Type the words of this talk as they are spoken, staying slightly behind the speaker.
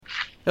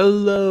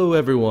Hello,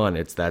 everyone.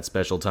 It's that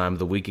special time of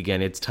the week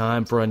again. It's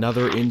time for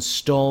another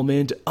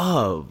installment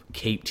of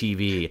Cape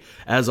TV.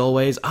 As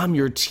always, I'm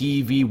your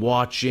TV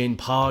watching,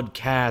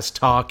 podcast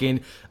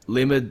talking,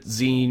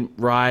 limousine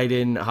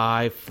riding,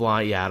 high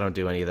flying. Yeah, I don't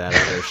do any of that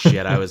other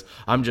shit.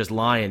 I'm just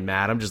lying,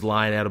 Matt. I'm just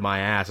lying out of my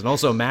ass. And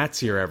also,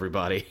 Matt's here,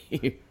 everybody.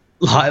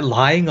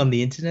 Lying on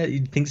the internet?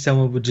 You'd think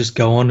someone would just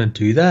go on and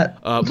do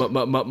that?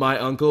 My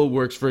uncle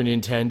works for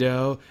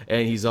Nintendo,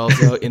 and he's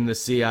also in the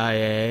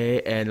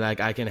CIA, and,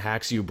 I can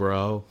hacks you,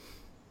 bro.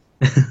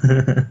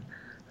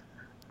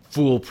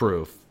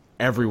 Foolproof.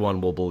 Everyone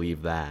will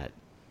believe that.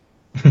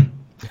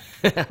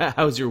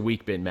 How's your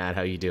week been, Matt?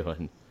 How you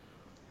doing?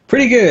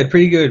 Pretty good.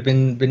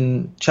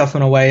 Been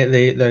chuffing away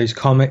at those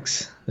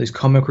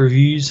comic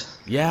reviews.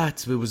 Yeah,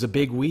 it was a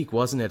big week,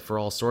 wasn't it, for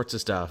all sorts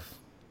of stuff?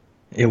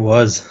 It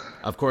was.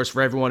 Of course,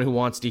 for everyone who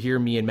wants to hear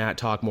me and Matt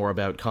talk more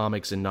about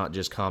comics and not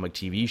just comic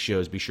TV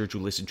shows, be sure to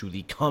listen to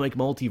the Comic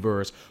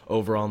Multiverse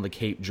over on the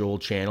Cape Joel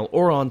channel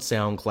or on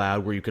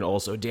SoundCloud, where you can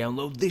also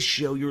download this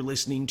show you're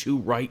listening to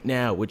right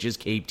now, which is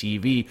Cape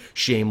TV.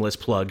 Shameless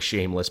plug,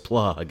 shameless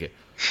plug.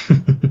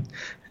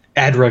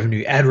 Ad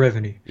revenue.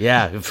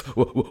 Yeah,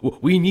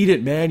 we need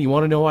it, man. You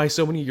want to know why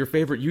so many of your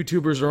favorite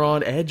YouTubers are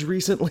on edge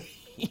recently?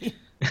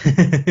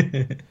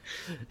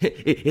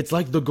 It's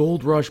like the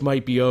gold rush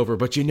might be over,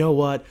 but you know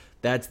what?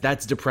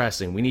 That's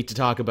depressing. We need to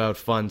talk about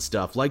fun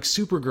stuff like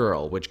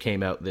Supergirl, which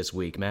came out this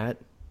week, Matt.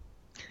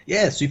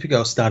 Yeah,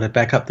 Supergirl started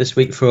back up this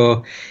week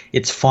for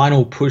its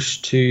final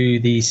push to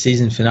the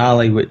season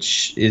finale,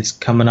 which is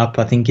coming up,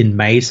 I think, in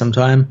May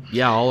sometime.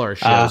 Yeah, all our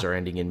shows are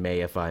ending in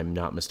May, if I'm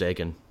not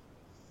mistaken.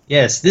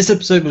 Yes, this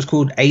episode was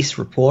called Ace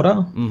Reporter.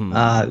 Mm-hmm.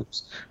 It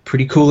was a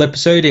pretty cool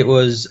episode. It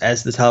was,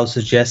 as the title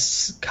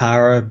suggests,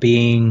 Kara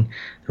being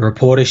the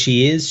reporter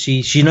she is.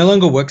 She no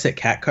longer works at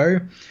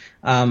Catco.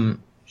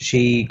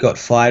 She got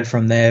fired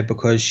from there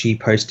because she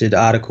posted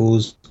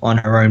articles on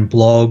her own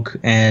blog,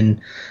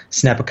 and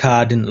Snapper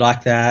Carr didn't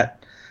like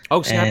that.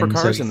 Oh, Snapper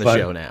Carr's in the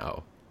show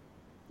now.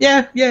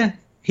 Yeah.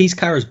 He's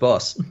Kara's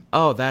boss.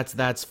 Oh,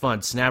 that's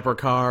fun. Snapper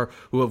Carr,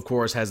 who of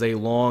course has a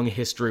long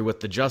history with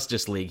the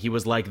Justice League. He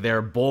was like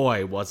their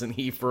boy, wasn't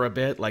he, for a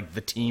bit? Like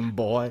the team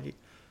boy?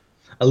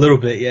 A little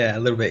bit.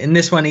 In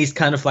this one, he's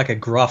kind of like a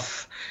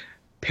gruff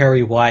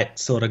Perry White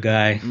sort of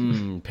guy.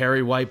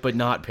 Perry White, but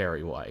not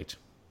Perry White.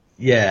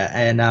 Yeah,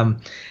 and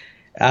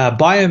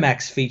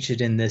Biomax featured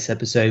in this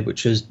episode,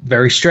 which was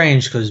very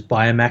strange because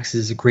Biomax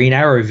is a Green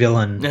Arrow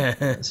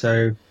villain.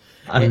 So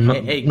I'm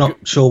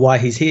not sure why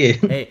he's here.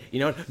 Hey, you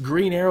know what?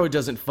 Green Arrow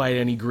doesn't fight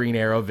any Green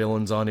Arrow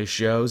villains on his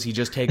shows. He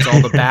just takes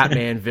all the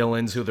Batman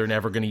villains who they're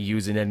never going to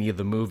use in any of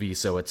the movies,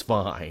 so it's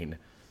fine.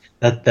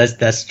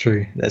 That's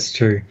true.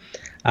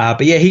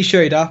 But yeah, he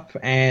showed up,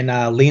 and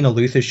Lena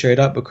Luthor showed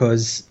up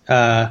because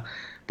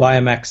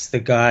Biomax, the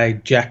guy,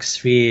 Jack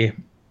Sphere,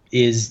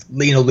 is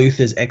Lena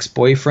Luthor's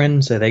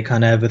ex-boyfriend, so they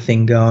kind of have a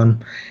thing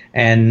going.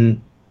 And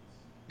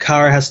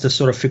Kara has to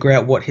sort of figure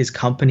out what his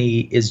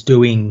company is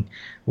doing,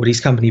 what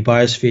his company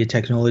Biosphere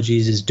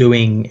Technologies is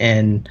doing,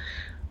 and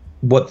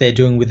what they're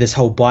doing with this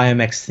whole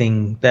Biomax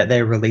thing that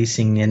they're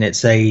releasing. And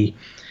it's a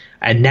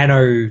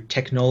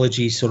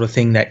nanotechnology sort of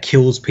thing that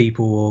kills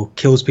people, or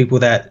kills people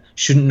that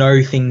shouldn't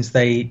know things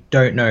they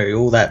don't know,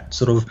 all that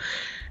sort of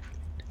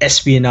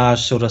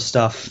espionage sort of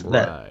stuff.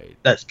 Right.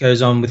 That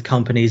goes on with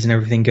companies, and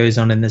everything goes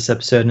on in this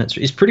episode, and it's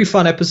a pretty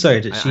fun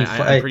episode.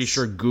 I'm pretty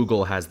sure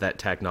Google has that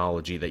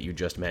technology that you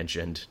just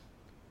mentioned.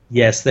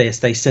 Yes, they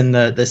send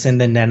the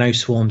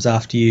nanoswarms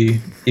after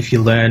you if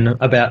you learn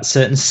about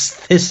certain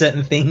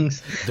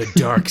things. The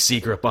dark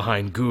secret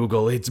behind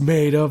Google, it's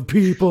made of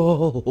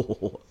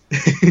people.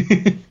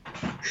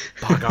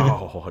 By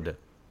God.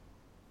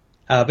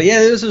 But yeah,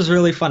 this was a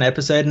really fun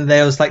episode, and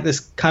there was like this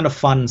kind of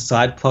fun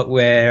side plot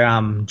where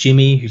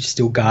Jimmy, who's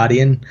still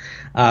Guardian,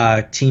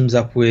 teams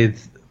up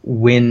with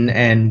Win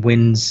and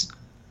Win's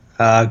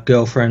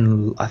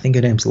girlfriend. I think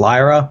her name's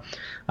Lyra.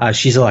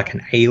 She's like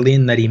an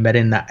alien that he met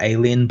in that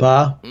alien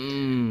bar,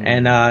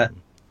 and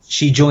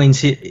she joins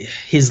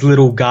his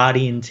little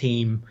Guardian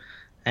team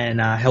and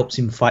helps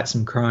him fight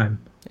some crime.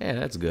 Yeah,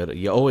 that's good.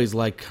 You always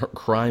like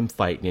crime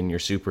fighting in your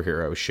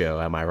superhero show,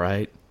 am I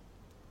right?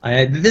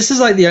 This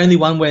is like the only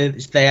one where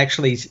they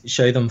actually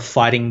show them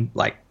fighting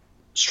like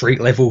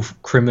street level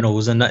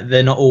criminals, and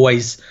they're not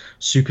always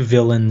super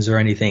villains or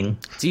anything.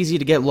 It's easy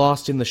to get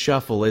lost in the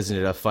shuffle, isn't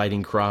it, of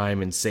fighting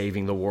crime and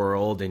saving the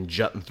world and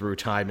jutting through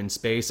time and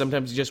space.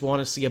 Sometimes you just want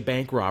to see a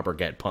bank robber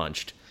get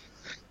punched.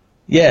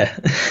 Yeah.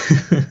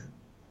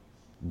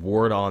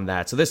 Word on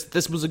that. So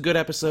this was a good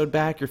episode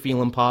back. You're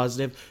feeling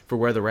positive for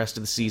where the rest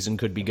of the season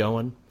could be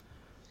going?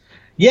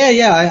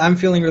 Yeah, I'm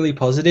feeling really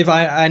positive.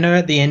 I know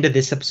at the end of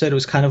this episode it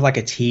was kind of like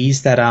a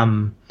tease that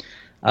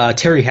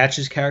Terry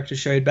Hatcher's character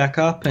showed back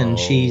up, and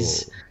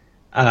she's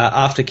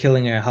after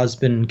killing her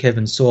husband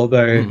Kevin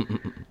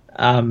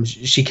Sorbo,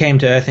 she came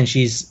to Earth, and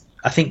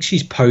I think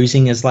she's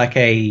posing as like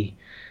a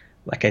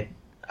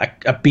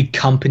big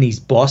company's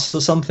boss or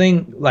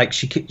something. Like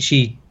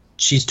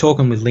she's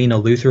talking with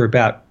Lena Luthor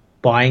about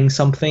buying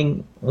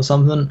something or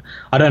something.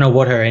 I don't know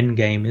what her end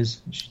game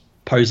is. She's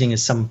posing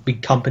as some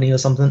big company or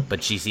something.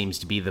 But she seems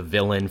to be the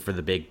villain for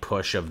the big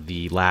push of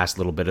the last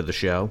little bit of the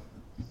show.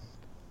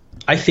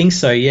 I think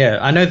so, yeah.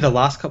 I know the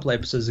last couple of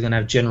episodes are going to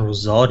have General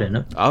Zod in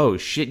it. Oh,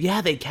 shit. Yeah,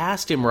 they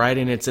cast him, right?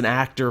 And it's an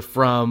actor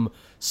from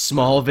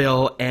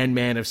Smallville and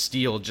Man of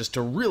Steel just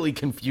to really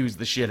confuse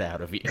the shit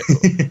out of you.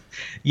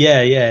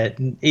 Yeah.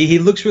 He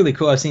looks really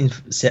cool. I've seen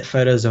set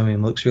photos of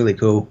him. Looks really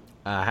cool.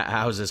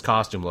 How's his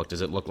costume look?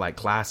 Does it look like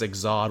classic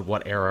Zod?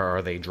 What era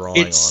are they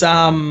drawing it's,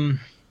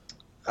 on?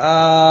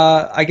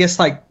 I guess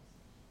like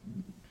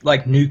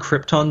new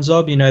Krypton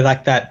Zod, you know,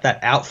 like that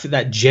outfit,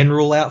 that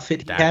general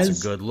outfit he has. That's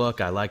a good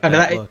look. I like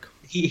that look.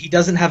 He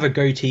doesn't have a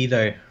goatee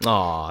though.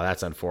 Aw,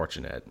 that's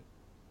unfortunate.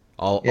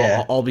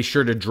 I'll be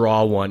sure to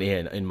draw one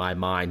in my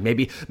mind.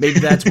 Maybe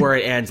that's where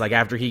it ends. Like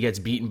after he gets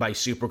beaten by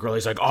Supergirl,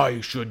 he's like, I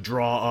should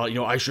draw.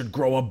 I should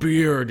grow a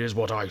beard is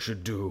what I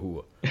should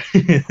do.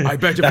 I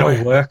bet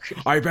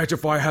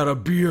if I had a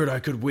beard, I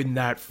could win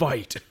that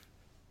fight.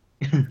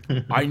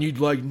 I need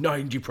like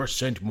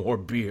 90% more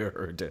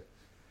beard.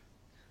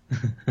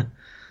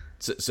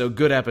 So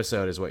good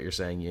episode is what you're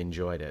saying. You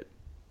enjoyed it.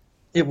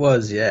 It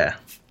was, yeah.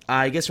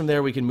 I guess from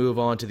there we can move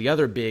on to the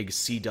other big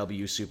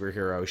CW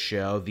superhero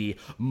show, the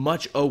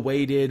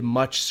much-awaited,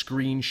 much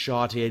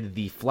screenshotted,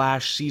 The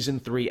Flash Season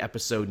 3,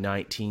 Episode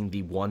 19,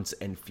 The Once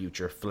and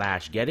Future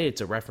Flash. Get it?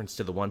 It's a reference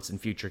to the Once and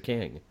Future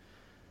King.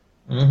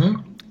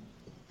 Mm-hmm.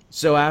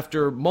 So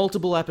after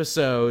multiple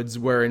episodes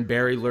wherein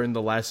Barry learned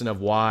the lesson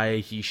of why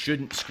he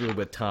shouldn't screw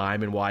with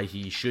time and why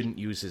he shouldn't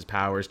use his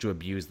powers to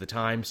abuse the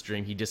time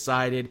stream, he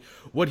decided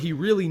what he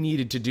really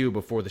needed to do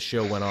before the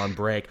show went on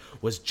break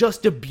was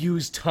just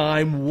abuse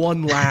time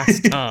one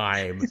last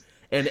time,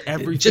 and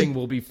everything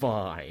will be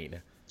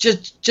fine.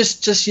 Just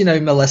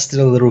molest it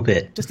a little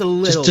bit. Just a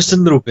little. Just a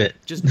little bit.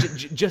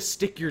 Just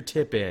stick your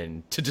tip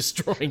in to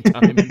destroying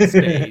time and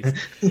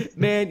space.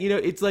 Man,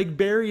 it's like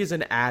Barry is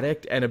an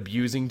addict and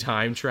abusing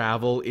time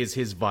travel is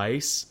his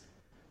vice.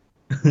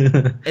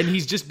 And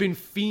he's just been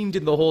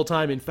fiending the whole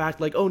time. In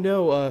fact, like, oh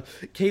no,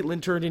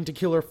 Caitlin turned into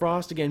Killer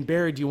Frost again.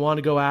 Barry, do you want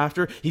to go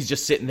after? He's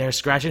just sitting there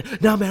scratching.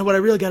 No, man, what I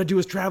really got to do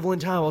is travel in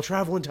time. I'll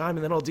travel in time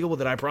and then I'll deal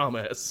with it, I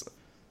promise.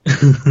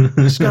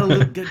 just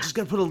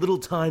gotta put a little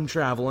time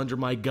travel under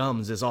my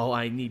gums is all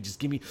I need. Just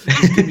give me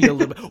a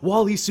little bit.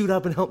 Wally, suit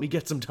up and help me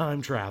get some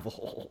time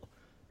travel.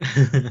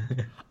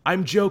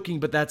 I'm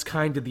joking, but that's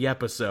kind of the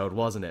episode,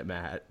 wasn't it,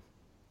 Matt?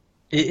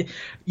 It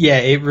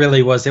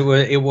really was.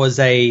 It was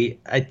a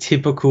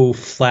typical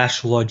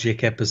Flash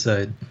logic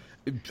episode.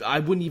 I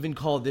wouldn't even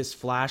call this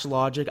Flash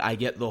logic. I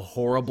get the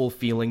horrible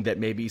feeling that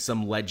maybe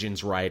some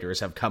Legends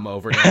writers have come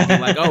over now and be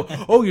like,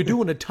 oh, you're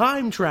doing a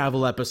time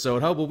travel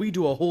episode, huh? Well, we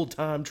do a whole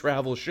time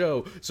travel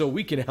show, so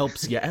we can help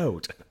you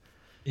out.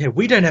 Yeah,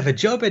 we don't have a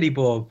job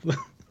anymore.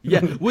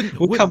 Yeah,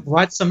 we'll come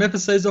write some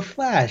episodes of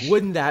Flash.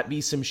 Wouldn't that be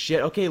some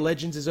shit? Okay,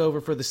 Legends is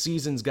over for the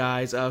seasons,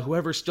 guys.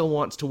 Whoever still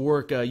wants to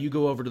work, you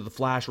go over to the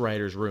Flash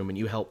writers' room and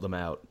you help them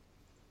out.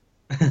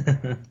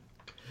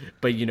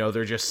 But,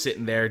 they're just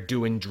sitting there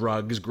doing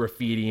drugs,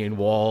 graffitiing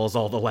walls,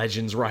 all the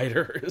Legends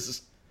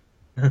writers.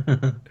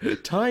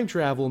 Time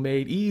travel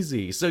made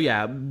easy. So,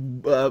 yeah,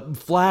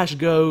 Flash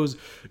goes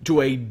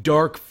to a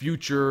dark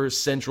future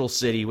central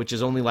city, which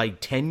is only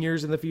like 10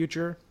 years in the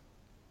future.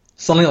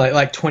 Something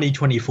like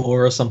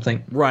 2024 or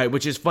something. Right,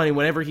 which is funny.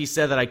 Whenever he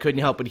said that, I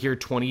couldn't help but hear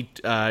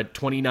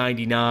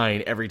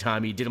 2099 every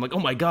time he did. I'm like,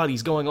 oh my god,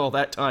 he's going all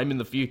that time in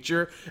the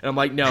future? And I'm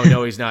like,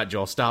 no, he's not,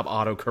 Joel. Stop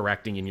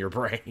auto-correcting in your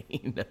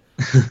brain.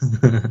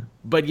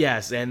 But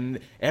yes,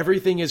 and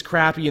everything is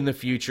crappy in the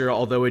future,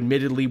 although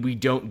admittedly we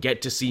don't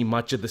get to see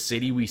much of the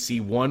city. We see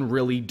one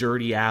really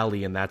dirty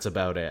alley, and that's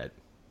about it.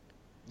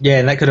 Yeah,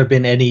 and that could have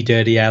been any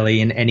dirty alley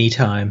in any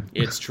time.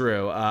 It's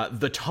true.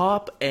 The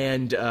Top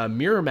and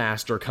Mirror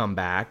Master come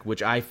back,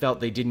 which I felt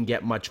they didn't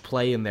get much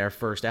play in their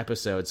first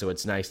episode, so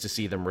it's nice to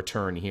see them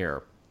return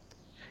here.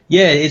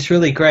 Yeah, it's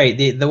really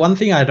great. The one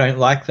thing I don't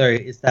like, though,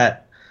 is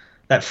that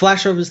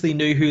Flash obviously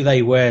knew who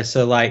they were,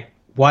 so, like,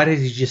 why did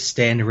he just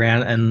stand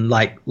around and,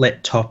 like,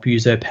 let Top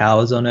use her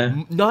powers on her?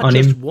 Not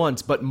just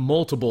once, but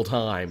multiple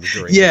times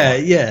during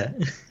Yeah.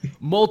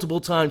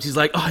 Multiple times he's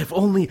like, oh, if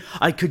only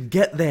I could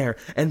get there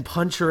and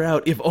punch her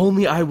out. If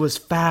only I was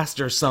fast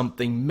or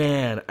something.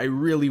 Man, I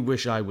really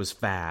wish I was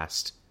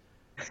fast.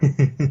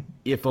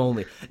 If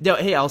only. Now,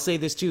 hey, I'll say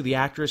this too. The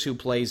actress who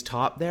plays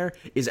Top there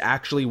is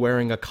actually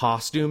wearing a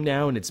costume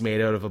now, and it's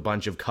made out of a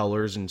bunch of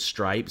colors and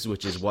stripes,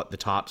 which is what the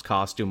Top's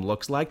costume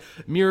looks like.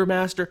 Mirror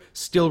Master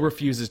still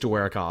refuses to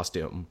wear a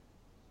costume.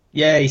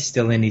 Yeah, he's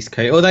still in his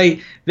coat. Although,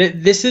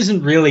 this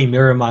isn't really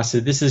Mirror Master.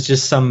 This is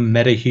just some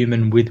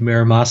metahuman with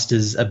Mirror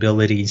Master's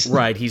abilities.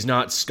 Right, he's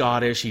not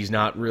Scottish. He's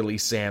not really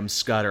Sam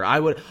Scudder.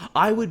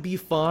 I would be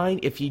fine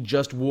if he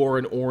just wore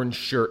an orange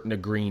shirt and a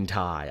green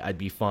tie. I'd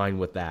be fine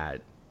with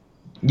that.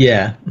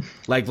 Yeah.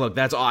 Like, look,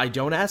 that's all. I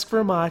don't ask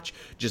for much.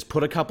 Just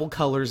put a couple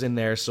colors in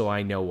there so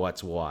I know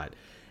what's what.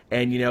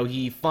 And,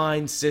 he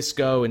finds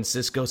Cisco, and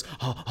Cisco's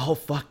all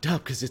fucked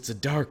up because it's a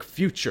dark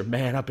future,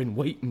 man. I've been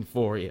waiting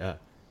for you.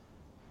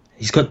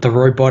 He's got the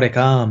robotic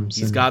arms.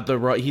 He's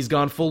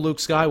gone full Luke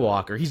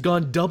Skywalker. He's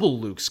gone double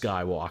Luke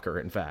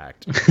Skywalker, in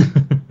fact.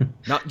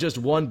 Not just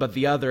one, but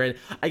the other. And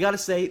I gotta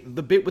say,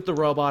 the bit with the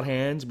robot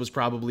hands was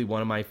probably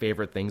one of my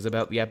favorite things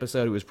about the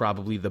episode. It was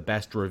probably the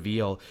best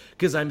reveal.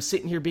 Because I'm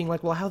sitting here being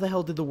like, well, how the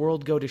hell did the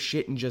world go to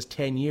shit in just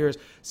 10 years?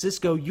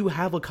 Cisco, you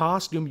have a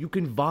costume. You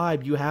can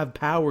vibe. You have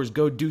powers.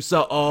 Go do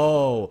so.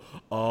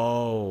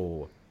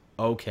 Oh.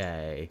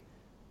 Okay.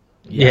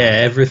 Yeah,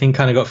 everything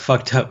kind of got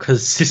fucked up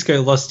because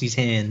Cisco lost his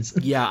hands.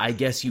 Yeah, I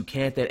guess you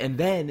can't. And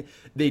then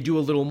they do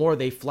a little more.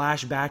 They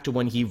flash back to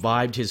when he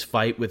vibed his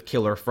fight with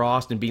Killer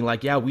Frost and being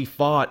like, yeah, we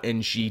fought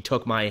and she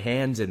took my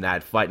hands in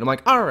that fight. And I'm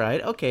like, all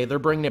right, okay, they're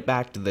bringing it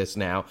back to this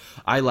now.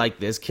 I like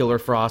this. Killer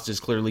Frost is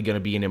clearly going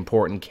to be an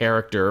important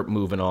character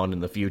moving on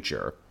in the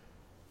future.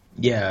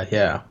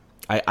 Yeah.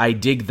 I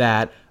dig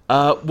that.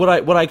 What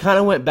I kind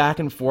of went back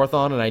and forth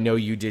on, and I know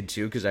you did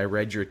too because I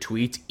read your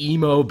tweets,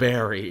 Emo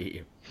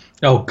Barry.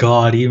 Oh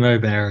God, Emo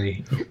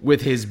Barry.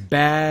 With his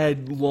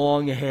bad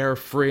long hair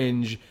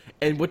fringe.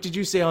 And what did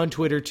you say on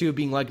Twitter too?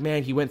 Being like,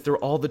 man, he went through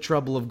all the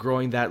trouble of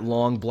growing that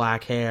long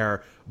black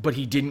hair, but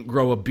he didn't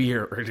grow a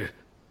beard.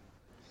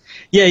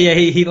 Yeah,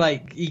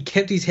 he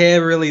kept his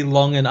hair really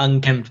long and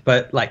unkempt,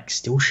 but like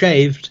still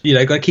shaved. You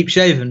know, gotta keep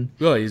shaving.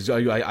 Well,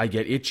 I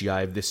get itchy.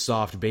 I have this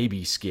soft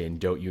baby skin,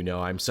 don't you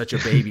know? I'm such a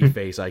baby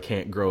face, I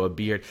can't grow a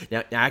beard.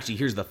 Now, actually,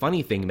 here's the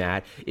funny thing,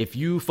 Matt. If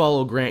you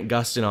follow Grant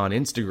Gustin on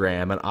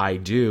Instagram, and I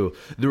do,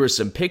 there were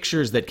some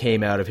pictures that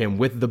came out of him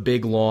with the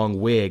big long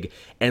wig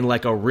and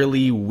like a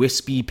really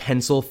wispy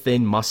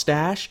pencil-thin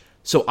mustache.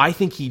 So I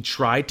think he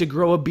tried to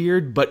grow a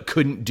beard, but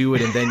couldn't do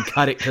it and then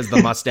cut it because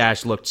the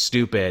mustache looked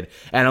stupid.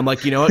 And I'm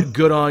like, you know what?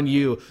 Good on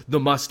you.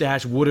 The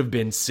mustache would have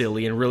been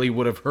silly and really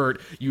would have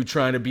hurt you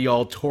trying to be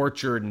all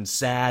tortured and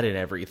sad and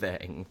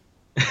everything.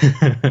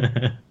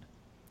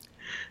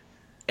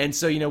 And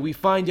so, you know, we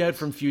find out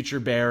from Future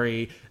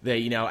Barry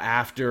that, you know,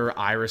 after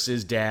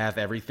Iris's death,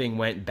 everything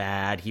went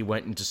bad. He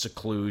went into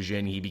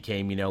seclusion. He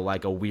became, you know,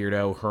 like a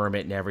weirdo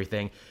hermit and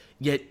everything.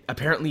 Yet,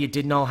 apparently it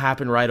didn't all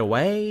happen right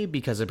away,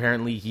 because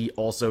apparently he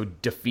also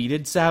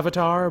defeated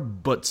Savitar,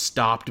 but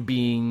stopped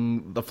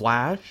being the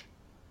Flash.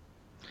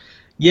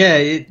 Yeah,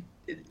 it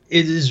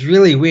is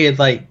really weird.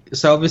 Like,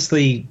 so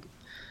obviously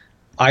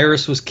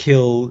Iris was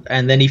killed,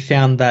 and then he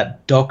found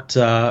that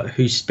doctor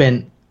who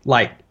spent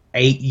like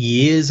 8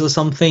 years or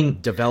something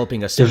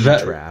developing a speed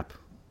trap.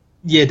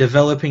 Yeah,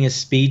 developing a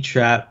speed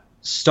trap.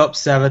 Stopped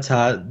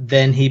Savitar,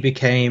 then he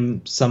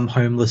became some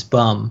homeless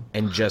bum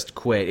and just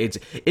quit.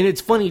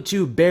 It's funny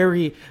too.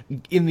 Barry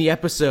in the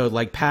episode,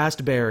 like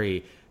past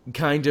Barry,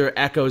 kind of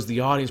echoes the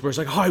audience where it's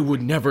like, oh, I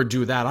would never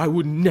do that. I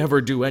would never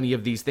do any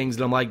of these things.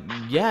 And I'm like,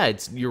 yeah,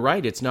 you're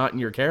right. It's not in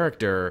your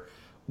character.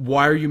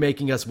 Why are you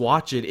making us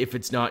watch it if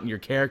it's not in your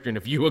character? And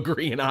if you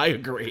agree and I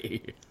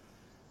agree.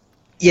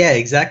 Yeah,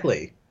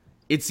 exactly.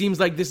 It seems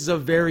like this is a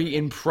very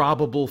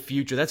improbable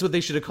future. That's what they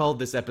should have called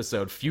this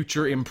episode,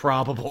 Future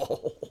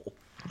Improbable.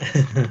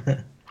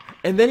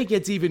 And then it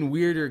gets even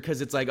weirder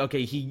because it's like,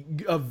 okay, he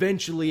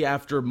eventually,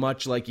 after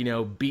much like, you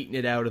know, beating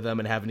it out of them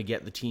and having to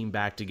get the team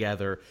back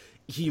together,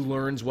 he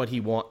learns what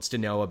he wants to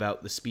know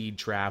about the speed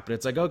trap. And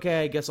it's like,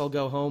 okay, I guess I'll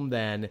go home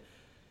then.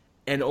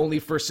 And only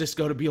for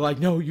Cisco to be like,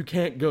 no, you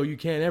can't go. You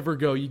can't ever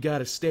go. You got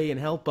to stay and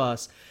help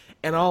us.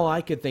 And all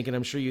I could think, and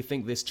I'm sure you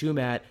think this too,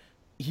 Matt,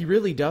 he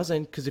really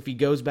doesn't, because if he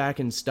goes back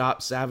and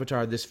stops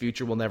Savitar, this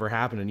future will never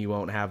happen and you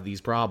won't have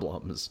these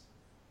problems.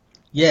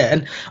 Yeah,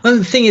 and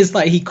the thing is,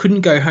 like, he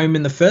couldn't go home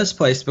in the first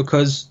place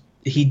because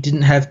he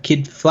didn't have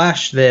Kid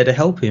Flash there to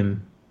help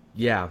him.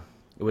 Yeah,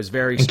 it was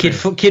very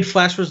strange. And Kid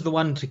Flash was the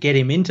one to get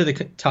him into the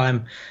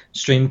time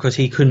stream because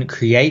he couldn't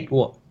create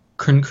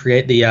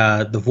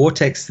the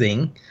vortex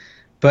thing,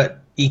 but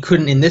he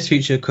couldn't in this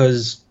future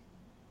because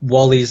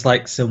Wally's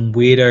like some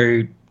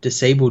weirdo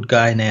disabled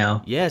guy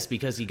now. Yes,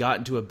 because he got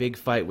into a big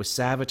fight with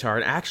Savitar,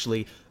 and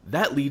actually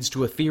that leads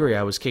to a theory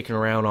I was kicking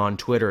around on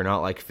Twitter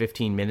not like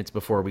 15 minutes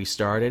before we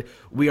started.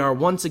 We are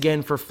once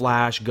again for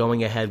Flash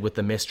going ahead with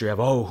the mystery of,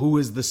 oh, who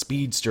is the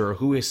speedster?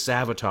 Who is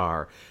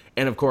Savitar?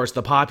 And of course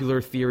the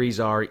popular theories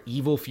are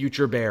evil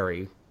Future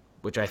Barry,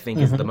 which I think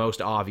is the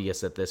most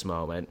obvious at this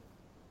moment.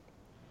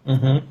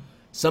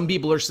 Some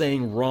people are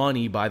saying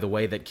Ronnie by the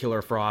way that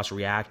Killer Frost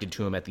reacted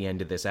to him at the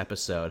end of this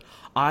episode.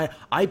 I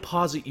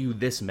posit you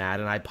this, Matt,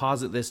 and I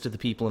posit this to the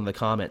people in the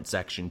comment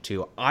section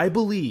too. I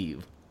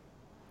believe,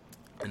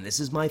 and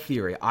this is my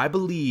theory, I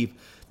believe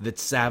that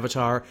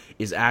Savitar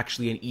is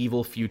actually an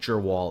evil future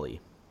Wally.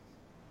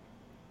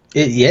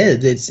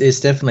 It's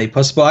definitely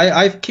possible.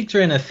 I've kicked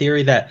around a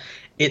theory that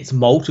it's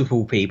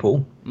multiple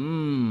people.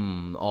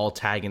 All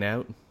tagging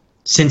out?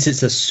 Since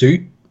it's a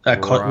suit.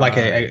 Like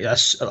a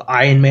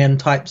Iron Man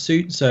type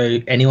suit, so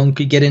anyone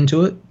could get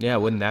into it. Yeah,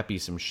 wouldn't that be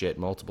some shit?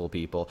 Multiple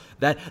people.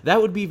 That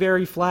would be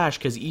very Flash,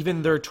 because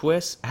even their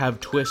twists have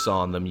twists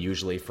on them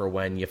usually for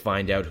when you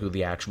find out who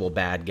the actual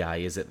bad guy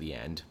is at the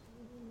end.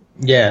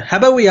 Yeah. How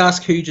about we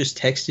ask who just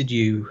texted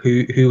you?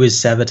 Who is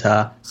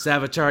Savitar?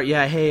 Savitar,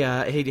 yeah.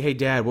 Hey,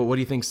 Dad. What do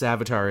you think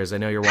Savitar is? I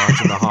know you're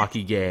watching the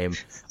hockey game.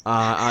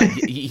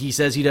 He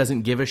says he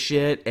doesn't give a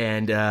shit,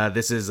 and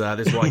this is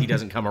why he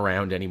doesn't come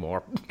around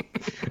anymore.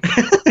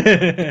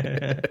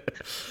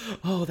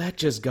 Oh, that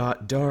just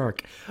got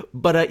dark.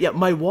 But yeah,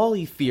 my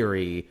Wally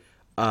theory.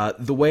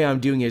 The way I'm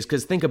doing is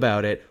because think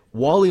about it.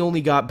 Wally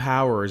only got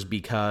powers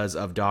because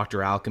of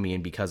Dr. Alchemy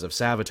and because of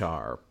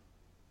Savitar.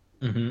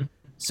 Mm-hmm.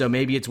 So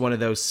maybe it's one of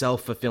those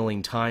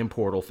self-fulfilling time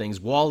portal things.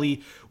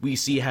 Wally, we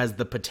see, has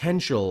the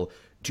potential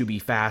to be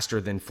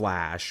faster than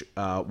Flash.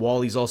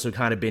 Wally's also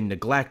kind of been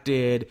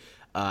neglected.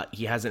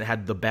 He hasn't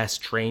had the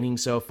best training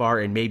so far,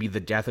 and maybe the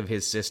death of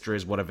his sister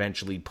is what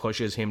eventually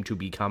pushes him to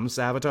become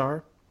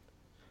Savitar.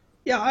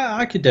 Yeah,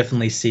 I could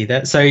definitely see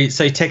that.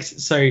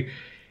 So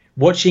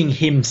watching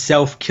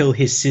himself kill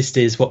his sister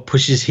is what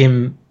pushes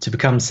him to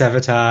become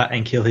Savitar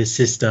and kill his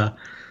sister.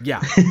 Yeah,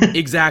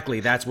 exactly.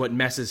 That's what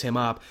messes him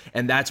up.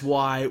 And that's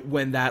why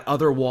when that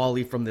other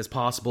Wally from this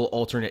possible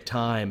alternate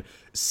time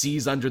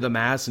sees under the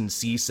mask and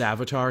sees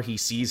Savitar, he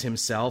sees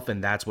himself,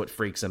 and that's what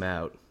freaks him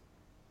out.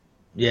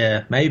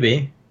 Yeah,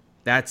 maybe.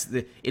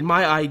 In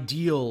my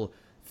ideal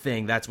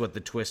thing, that's what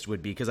the twist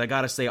would be. Because I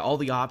gotta say, all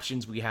the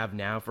options we have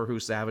now for who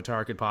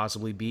Savitar could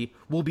possibly be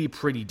will be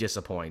pretty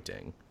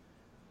disappointing.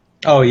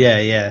 Oh,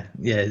 yeah,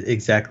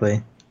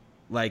 exactly.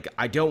 Like,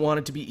 I don't want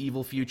it to be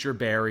Evil Future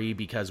Barry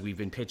because we've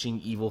been pitching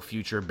Evil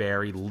Future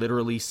Barry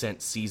literally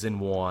since season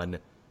 1.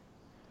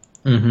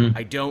 Mm-hmm.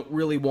 I don't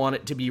really want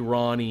it to be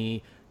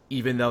Ronnie,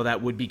 even though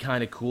that would be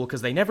kind of cool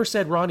because they never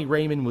said Ronnie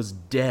Raymond was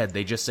dead.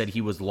 They just said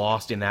he was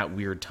lost in that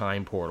weird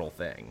time portal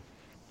thing.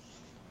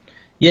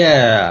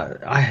 Yeah,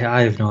 I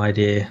have no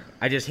idea.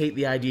 I just hate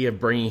the idea of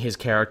bringing his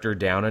character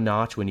down a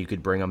notch when you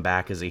could bring him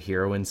back as a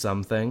hero in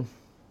something.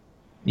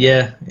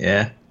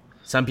 Yeah.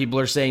 Some people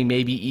are saying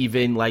maybe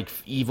even like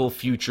Evil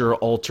Future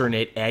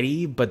alternate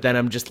Eddie, but then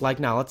I'm just like,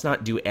 no, let's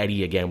not do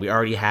Eddie again. We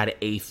already had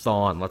a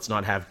Thawne. Let's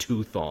not have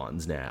 2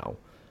 Thawnes now.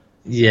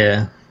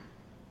 Yeah.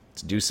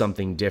 Let's do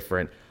something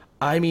different.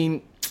 I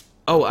mean,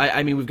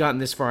 we've gotten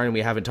this far and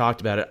we haven't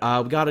talked about it.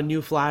 We got a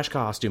new Flash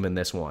costume in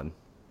this one.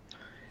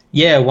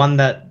 Yeah, one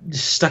that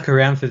stuck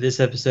around for this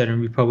episode and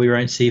we probably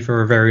won't see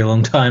for a very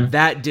long time.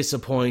 That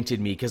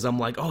disappointed me because I'm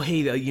like, oh,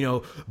 hey,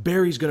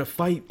 Barry's going to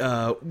fight,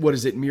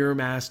 Mirror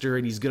Master,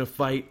 and he's going to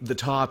fight the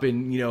Top,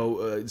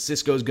 and,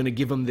 Cisco's going to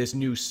give him this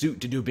new suit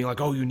to do, being like,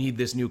 oh, you need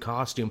this new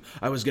costume.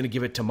 I was going to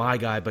give it to my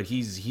guy, but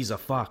he's a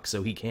fuck,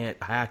 so he can't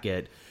hack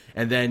it.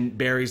 And then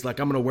Barry's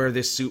like, I'm going to wear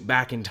this suit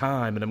back in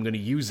time, and I'm going to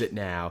use it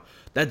now.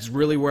 That's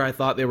really where I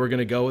thought they were going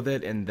to go with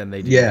it, and then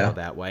they didn't go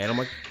that way. And I'm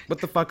like, what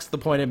the fuck's the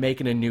point of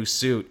making a new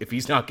suit if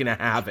he's not going to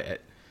have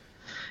it?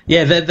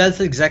 Yeah, that's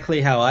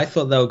exactly how I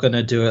thought they were going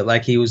to do it.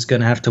 Like, he was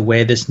going to have to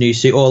wear this new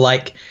suit, or,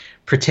 like,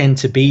 pretend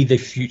to be the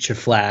future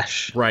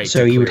Flash. Right.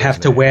 So he would have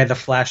to wear the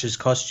Flash's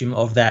costume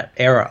of that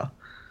era.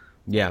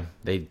 Yeah,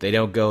 they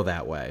don't go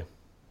that way.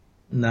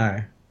 No.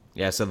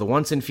 Yeah, so the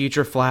Once and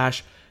Future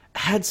Flash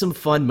had some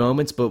fun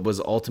moments, but was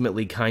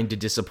ultimately kind of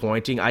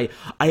disappointing. I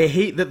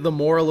hate that the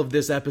moral of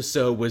this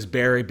episode was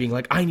Barry being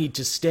like, I need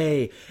to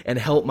stay and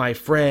help my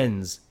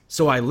friends.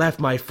 So I left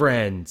my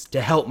friends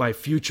to help my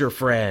future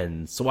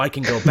friends so I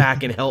can go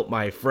back and help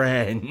my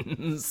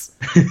friends.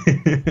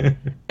 And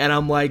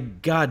I'm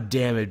like, God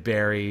damn it,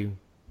 Barry.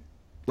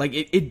 Like,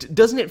 it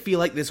doesn't it feel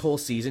like this whole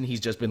season he's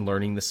just been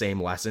learning the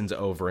same lessons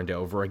over and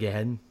over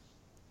again?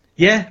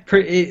 Yeah,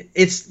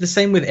 it's the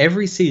same with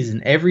every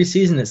season. Every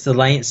season, it's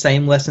the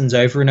same lessons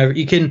over and over.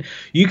 You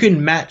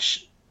can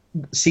match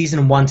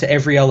season 1 to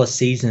every other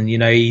season.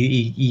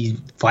 He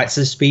fights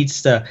a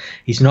speedster.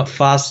 He's not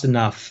fast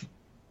enough.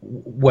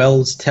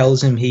 Wells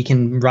tells him he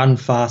can run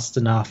fast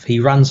enough. He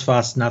runs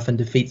fast enough and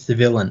defeats the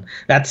villain.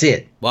 That's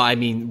it. Well, I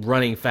mean,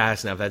 running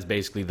fast enough, that's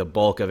basically the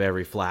bulk of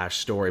every Flash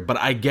story. But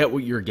I get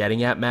what you're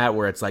getting at, Matt,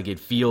 where it's like it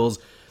feels...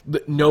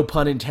 No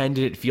pun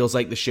intended, it feels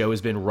like the show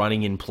has been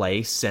running in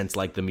place since,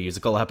 like, the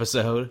musical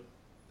episode.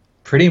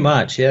 Pretty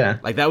much, yeah.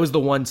 Like, that was the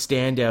one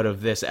standout of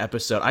this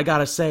episode. I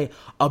gotta say,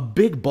 a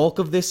big bulk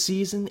of this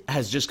season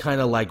has just kind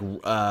of, like,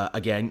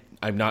 again,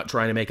 I'm not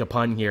trying to make a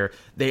pun here,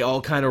 they all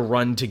kind of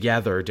run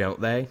together,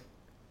 don't they?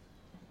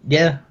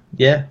 Yeah.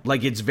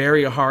 Like, it's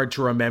very hard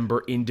to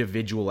remember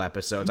individual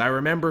episodes. I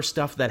remember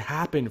stuff that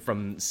happened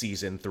from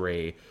season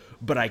 3,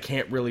 but I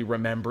can't really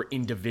remember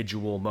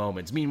individual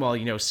moments.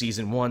 Meanwhile,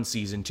 season 1,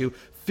 season 2,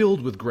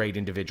 filled with great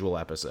individual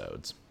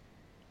episodes.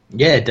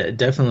 Yeah,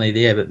 definitely.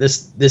 Yeah, but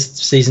this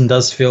season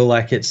does feel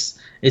like it's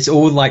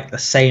all like the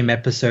same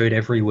episode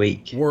every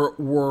week.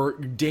 We're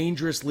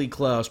dangerously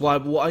close.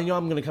 Well, I'm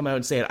going to come out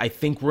and say it. I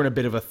think we're in a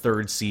bit of a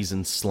third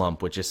season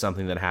slump, which is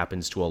something that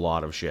happens to a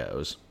lot of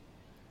shows.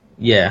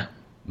 Yeah.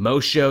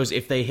 Most shows,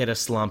 if they hit a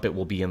slump, it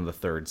will be in the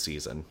third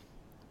season.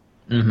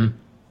 Mm-hmm.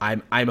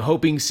 I'm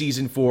hoping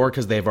season 4,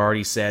 because they've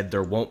already said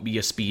there won't be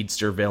a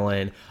speedster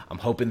villain. I'm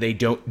hoping they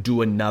don't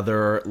do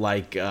another,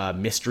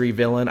 mystery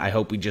villain. I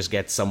hope we just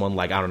get someone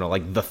like, I don't know,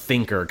 like The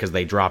Thinker, because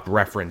they dropped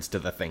reference to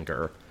The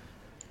Thinker.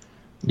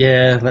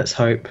 Yeah, let's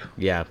hope.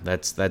 Yeah,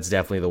 that's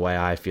definitely the way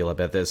I feel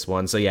about this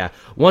one. So yeah,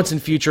 Once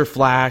and Future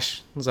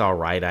Flash is all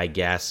right, I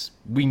guess.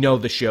 We know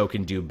the show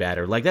can do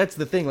better. Like, that's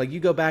the thing. Like, you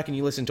go back and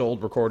you listen to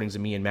old recordings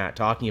of me and Matt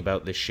talking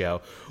about this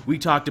show. We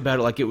talked about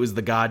it like it was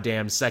the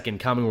goddamn second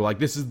coming. We're like,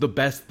 this is the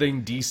best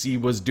thing DC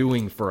was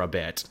doing for a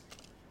bit.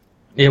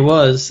 It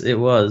was,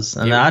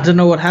 and I don't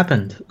know what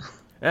happened.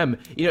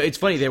 It's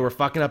funny, they were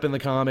fucking up in the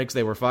comics,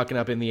 they were fucking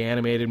up in the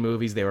animated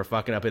movies, they were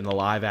fucking up in the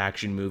live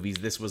action movies.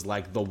 This was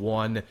like the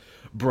one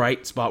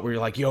bright spot where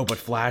you're like, yo, but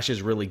Flash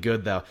is really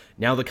good though.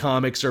 Now the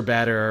comics are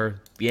better,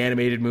 the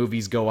animated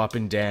movies go up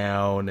and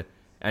down,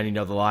 and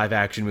the live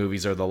action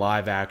movies are the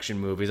live action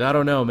movies. I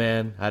don't know,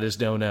 man. I just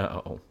don't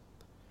know.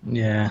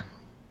 Yeah.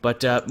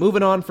 But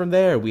moving on from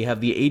there, we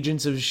have the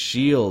Agents of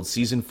S.H.I.E.L.D.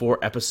 Season 4,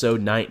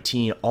 Episode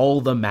 19,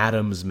 All the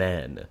Madam's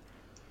Men.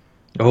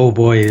 Oh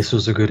boy, this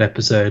was a good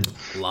episode.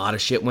 A lot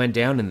of shit went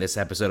down in this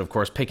episode, of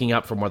course, picking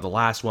up from where the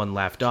last one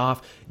left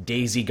off.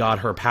 Daisy got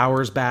her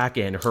powers back,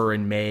 and her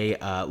and May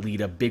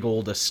lead a big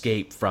old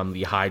escape from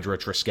the Hydra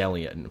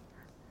Triskelion.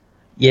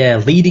 Yeah,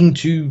 leading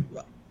to,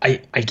 I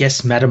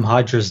guess, Madam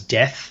Hydra's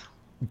death.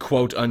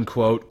 Quote,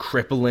 unquote,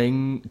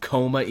 crippling,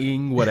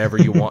 coma-ing, whatever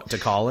you want to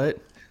call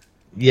it.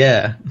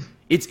 Yeah.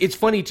 It's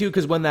funny, too,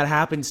 because when that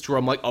happens to her,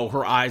 I'm like, oh,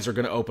 her eyes are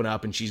going to open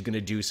up and she's going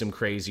to do some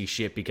crazy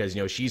shit because,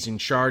 she's in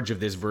charge of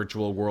this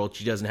virtual world.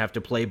 She doesn't have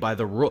to play by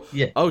the rules.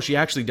 Yeah. Oh, she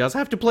actually does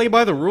have to play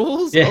by the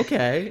rules? Yeah.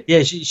 Okay.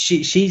 Yeah,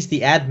 she's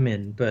the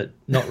admin, but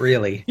not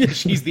really. Yeah,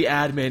 she's the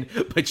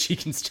admin, but she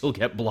can still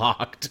get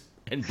blocked.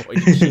 And boy,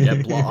 did she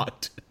get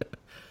blocked.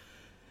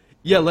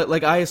 Yeah,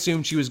 like, I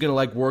assumed she was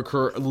going to, work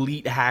her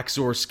elite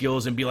hacksaw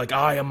skills and be like,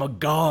 I am a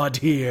god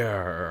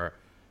here.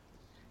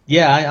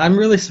 Yeah, I'm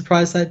really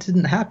surprised that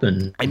didn't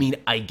happen. I mean,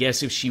 I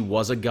guess if she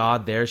was a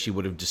god there, she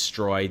would have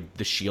destroyed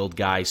the S.H.I.E.L.D.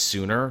 guy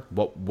sooner.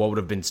 What would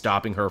have been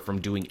stopping her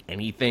from doing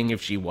anything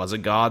if she was a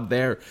god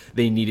there?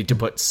 They needed to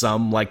put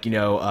some, level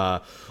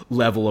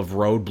of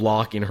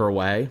roadblock in her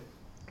way.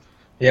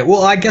 Yeah,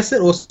 well, I guess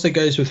it also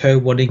goes with her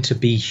wanting to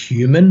be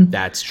human.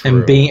 That's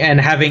true.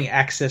 And having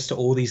access to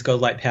all these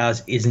godlike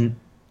powers isn't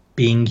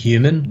being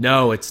human.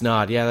 No, it's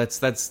not. Yeah,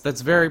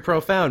 that's very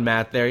profound,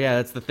 Matt, there. Yeah,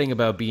 that's the thing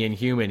about being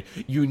human.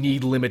 You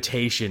need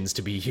limitations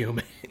to be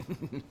human.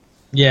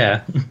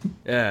 Yeah.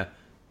 Yeah.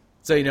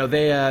 So,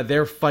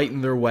 they're fighting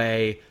their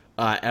way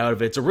out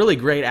of it. It's a really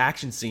great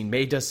action scene.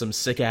 May does some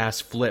sick-ass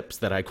flips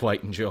that I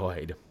quite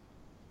enjoyed.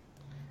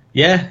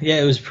 Yeah,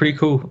 it was pretty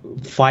cool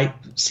fight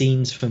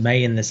scenes for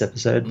May in this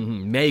episode.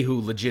 Mm-hmm. May,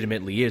 who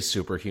legitimately is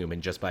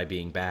superhuman just by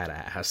being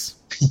badass.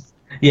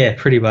 Yeah,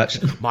 pretty much.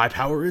 My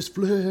power is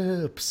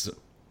flips.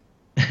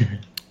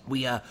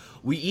 We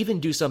even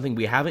do something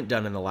we haven't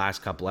done in the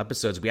last couple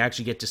episodes. We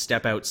actually get to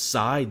step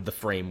outside the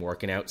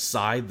framework and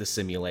outside the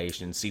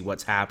simulation and see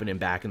what's happening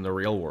back in the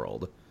real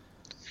world.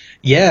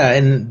 Yeah,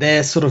 and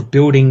they're sort of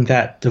building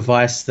that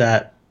device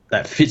that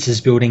Fitz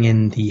is building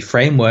in the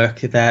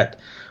framework that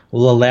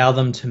will allow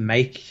them to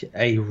make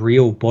a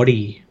real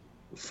body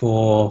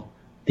for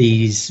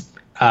these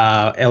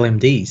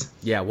LMDs.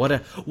 Yeah, what a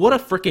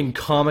freaking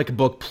comic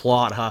book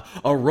plot, huh?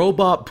 A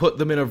robot put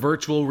them in a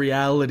virtual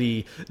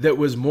reality that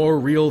was more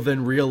real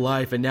than real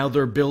life, and now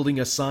they're building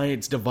a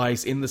science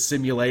device in the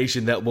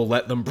simulation that will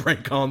let them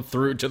break on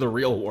through to the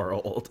real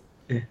world.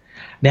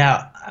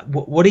 Now,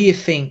 what do you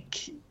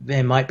think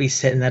they might be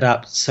setting that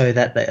up so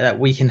that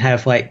we can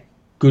have,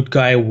 good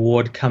guy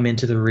Ward come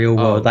into the real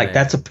world? Man.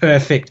 That's a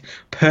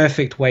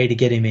perfect way to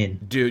get him in.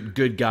 Dude,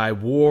 good guy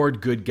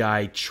Ward, good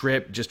guy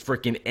Trip, just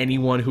freaking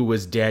anyone who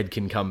was dead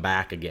can come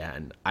back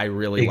again. I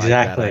really like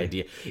that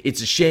idea.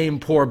 It's a shame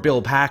poor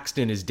Bill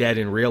Paxton is dead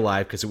in real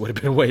life because it would have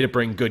been a way to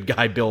bring good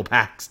guy Bill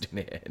Paxton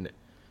in.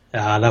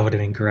 That would have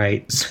been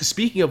great.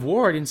 Speaking of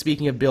Ward and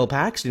speaking of Bill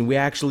Paxton, we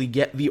actually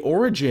get the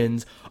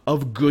origins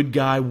of good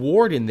guy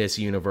Ward in this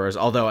universe.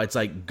 Although it's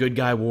good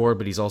guy Ward,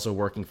 but he's also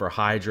working for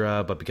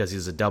Hydra, but because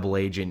he's a double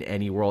agent in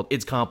any world,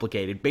 it's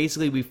complicated.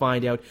 Basically, we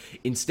find out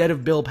instead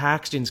of Bill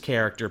Paxton's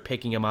character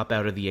picking him up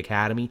out of the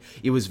academy,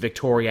 it was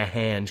Victoria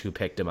Hand who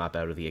picked him up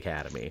out of the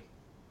academy.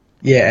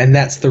 Yeah, and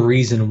that's the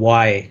reason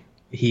why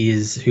he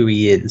is who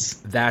he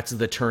is. That's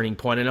the turning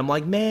point, and I'm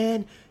like,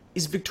 man,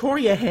 is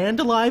Victoria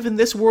Hand alive in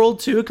this world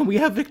too? Can we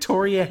have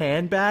Victoria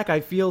Hand back? I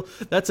feel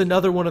that's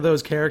another one of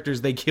those characters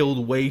they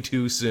killed way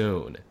too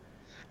soon.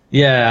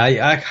 Yeah,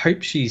 I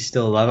hope she's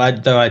still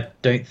alive, though I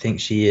don't think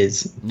she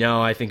is.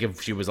 No, I think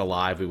if she was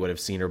alive, we would have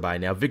seen her by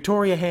now.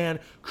 Victoria Hand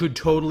could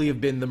totally have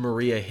been the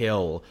Maria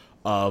Hill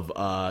of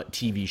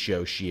TV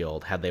show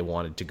S.H.I.E.L.D. had they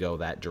wanted to go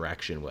that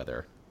direction with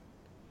her.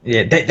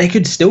 Yeah, they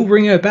could still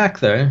bring her back,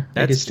 though.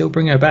 They could still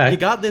bring her back. You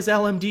got this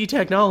LMD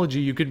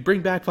technology, you could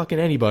bring back fucking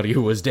anybody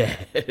who was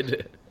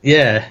dead.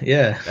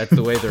 Yeah. That's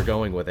the way they're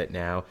going with it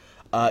now.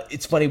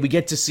 It's funny, we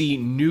get to see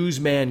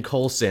Newsman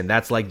Coulson.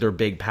 That's their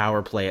big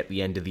power play at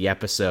the end of the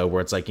episode, where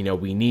it's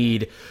we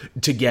need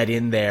to get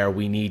in there.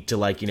 We need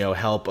to,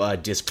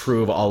 help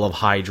disprove all of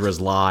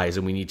Hydra's lies,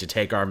 and we need to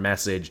take our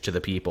message to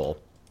the people.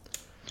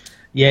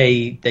 Yeah,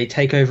 they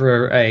take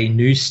over a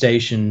news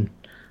station,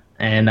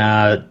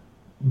 and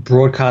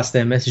broadcast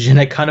their message, and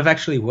it kind of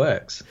actually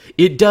works.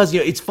 It does.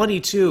 It's funny,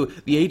 too.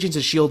 The Agents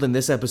of S.H.I.E.L.D. in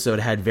this episode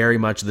had very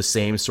much the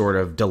same sort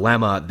of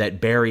dilemma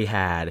that Barry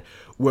had,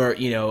 where,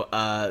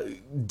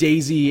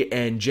 Daisy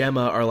and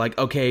Gemma are like,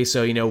 okay,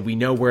 so, we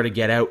know where to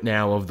get out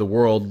now of the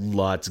world.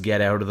 Let's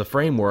get out of the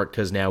framework,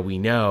 because now we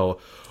know.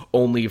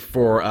 Only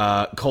for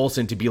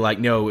Coulson to be like,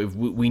 no, if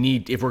we're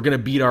going to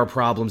beat our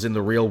problems in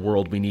the real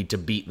world, we need to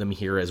beat them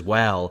here as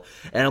well.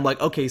 And I'm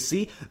like, okay,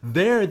 see,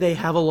 there they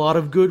have a lot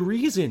of good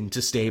reason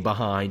to stay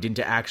behind and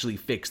to actually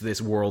fix this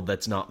world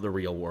that's not the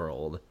real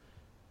world.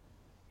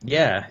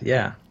 Yeah,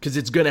 yeah. Because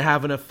it's going to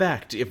have an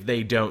effect if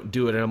they don't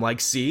do it. And I'm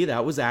like, see,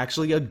 that was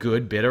actually a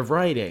good bit of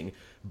writing.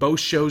 Both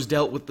shows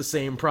dealt with the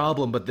same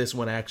problem, but this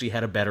one actually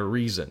had a better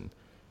reason.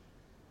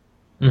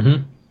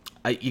 Mm-hmm.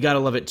 You gotta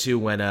love it, too,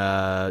 when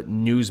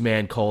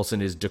newsman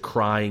Coulson is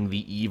decrying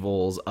the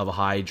evils of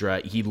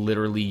Hydra. He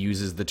literally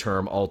uses the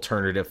term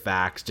alternative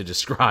facts to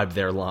describe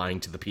their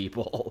lying to the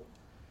people.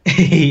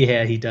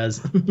 Yeah, he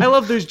does. I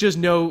love there's just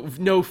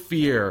no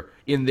fear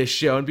in this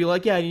show, and be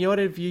like, yeah, you know what,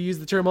 if you use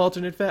the term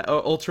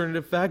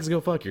alternative facts, go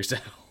fuck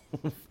yourself.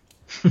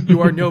 You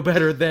are no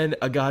better than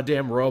a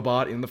goddamn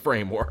robot in the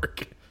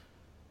framework.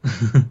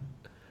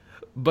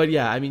 But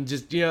yeah, I mean,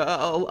 just,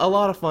 a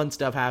lot of fun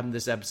stuff happened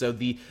this episode.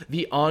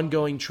 The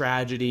ongoing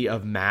tragedy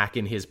of Mac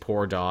and his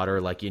poor daughter,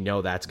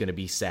 that's going to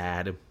be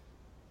sad.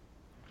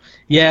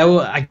 Yeah,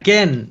 well,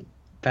 again,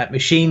 that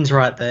machine's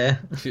right there.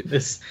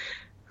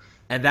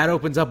 And that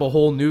opens up a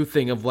whole new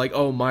thing of like,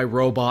 oh, my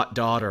robot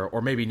daughter,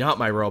 or maybe not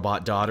my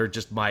robot daughter,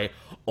 just my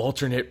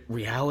alternate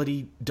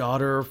reality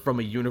daughter from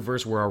a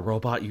universe where a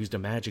robot used a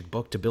magic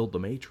book to build the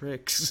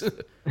Matrix.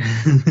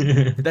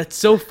 That's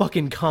so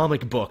fucking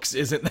comic books,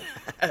 isn't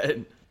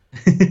that?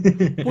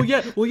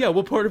 Well, yeah,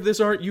 what part of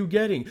this aren't you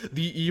getting?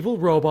 The evil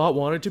robot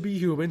wanted to be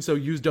human, so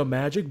used a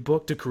magic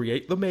book to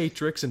create the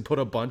Matrix and put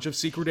a bunch of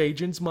secret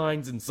agents'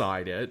 minds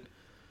inside it.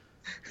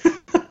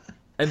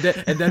 And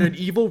then an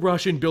evil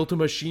Russian built a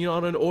machine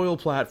on an oil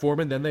platform,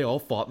 and then they all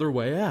fought their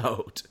way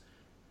out.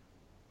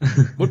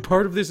 What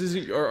part of this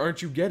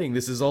aren't you getting?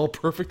 This is all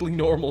perfectly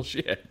normal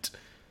shit.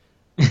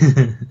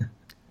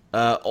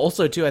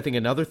 Also, too, I think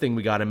another thing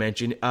we gotta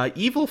mention,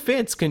 Evil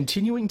Fitz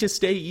continuing to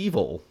stay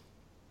evil.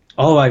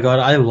 Oh my god,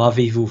 I love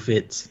Evil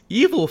Fitz.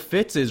 Evil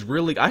Fitz is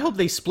really... I hope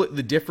they split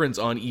the difference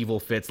on Evil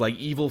Fitz. Like,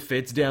 Evil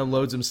Fitz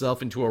downloads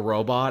himself into a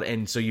robot,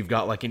 and so you've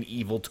got, like, an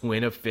evil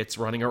twin of Fitz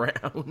running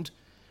around.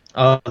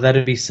 Oh,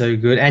 that'd be so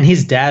good. And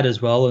his dad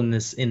as well in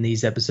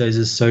these episodes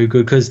is so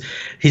good, because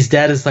his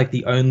dad is like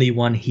the only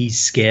one he's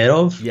scared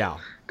of. Yeah.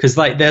 Because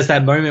like there's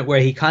that moment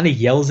where he kind of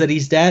yells at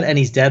his dad, and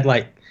his dad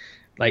like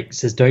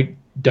says,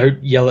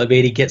 Don't yell at me.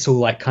 And he gets all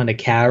like kind of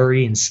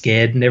cowery and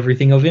scared and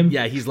everything of him.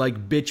 Yeah, he's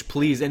like, bitch,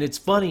 please. And it's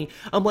funny.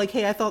 I'm like,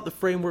 hey, I thought the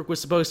framework was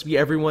supposed to be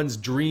everyone's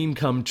dream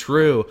come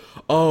true.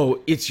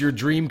 Oh, it's your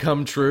dream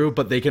come true,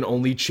 but they can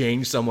only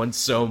change someone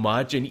so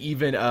much. And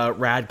even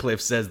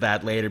Radcliffe says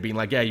that later, being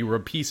like, yeah, you were a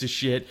piece of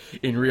shit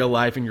in real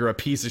life, and you're a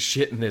piece of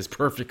shit in this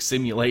perfect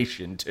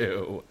simulation,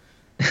 too.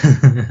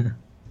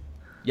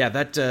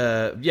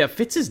 Yeah,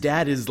 Fitz's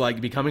dad is,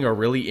 like, becoming a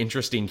really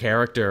interesting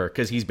character,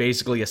 because he's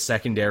basically a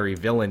secondary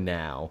villain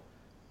now.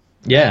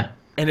 Yeah.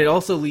 And it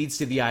also leads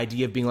to the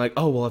idea of being like,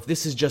 oh, well, if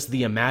this is just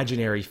the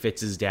imaginary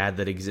Fitz's dad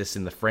that exists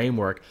in the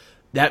framework,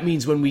 that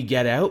means when we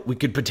get out, we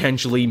could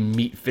potentially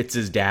meet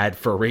Fitz's dad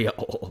for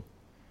real.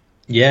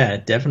 Yeah,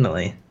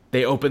 definitely.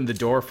 They opened the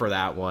door for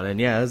that one, and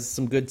yeah, there's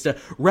some good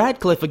stuff.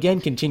 Radcliffe, again,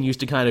 continues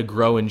to kind of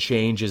grow and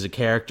change as a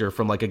character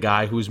from, like, a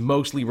guy who's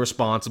mostly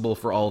responsible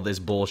for all this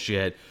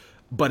bullshit,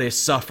 but is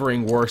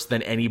suffering worse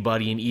than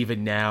anybody, and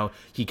even now,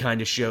 he kind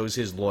of shows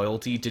his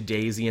loyalty to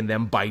Daisy and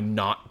them by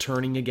not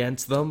turning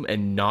against them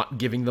and not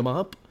giving them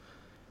up.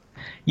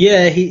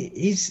 Yeah,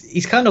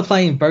 he's kind of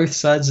playing both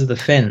sides of the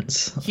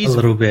fence a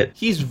little bit.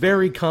 He's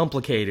very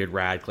complicated,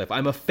 Radcliffe.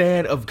 I'm a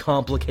fan of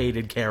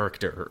complicated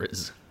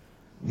characters.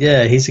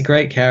 Yeah, he's a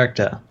great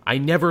character. I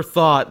never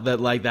thought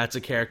that, like, that's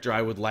a character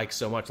I would like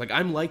so much. Like,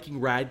 I'm liking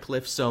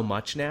Radcliffe so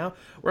much now,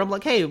 where I'm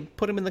like, hey,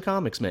 put him in the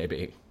comics,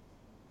 maybe.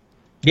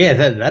 Yeah,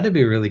 that'd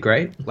be really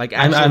great. Like,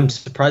 actually, I'm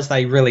surprised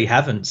they really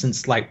haven't,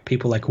 since like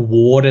people like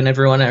Ward and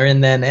everyone are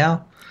in there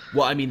now.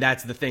 Well, I mean,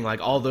 that's the thing.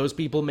 Like, all those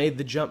people made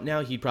the jump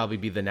now. He'd probably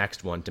be the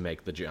next one to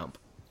make the jump.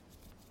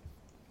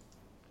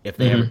 If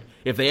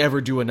they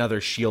ever do another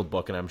S.H.I.E.L.D.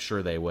 book, and I'm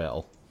sure they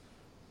will.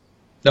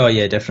 Oh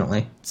yeah,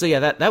 definitely. So yeah,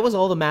 that was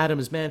all the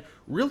Madams, man.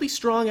 Really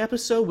strong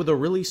episode with a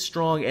really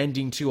strong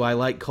ending too. I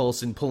like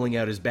Coulson pulling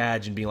out his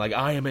badge and being like,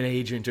 I am an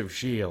agent of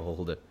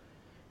S.H.I.E.L.D.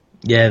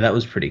 Yeah, that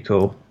was pretty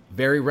cool.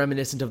 Very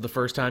reminiscent of the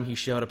first time he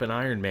showed up in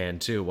Iron Man,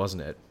 too,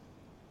 wasn't it?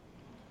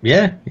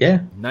 Yeah,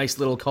 yeah. Nice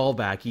little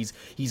callback.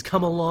 He's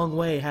come a long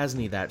way,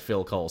 hasn't he, that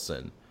Phil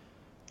Coulson?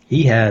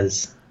 He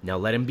has. Now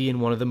let him be in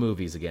one of the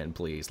movies again,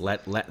 please.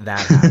 Let that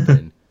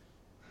happen.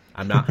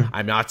 I'm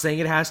not saying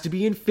it has to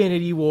be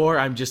Infinity War.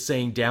 I'm just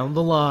saying down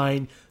the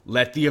line,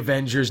 let the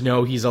Avengers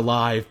know he's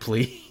alive,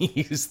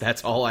 please.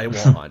 That's all I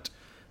want.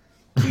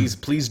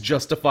 Please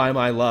justify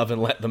my love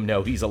and let them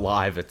know he's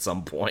alive at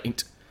some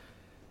point.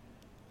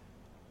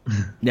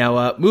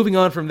 Now, moving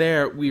on from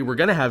there, we were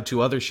going to have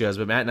two other shows,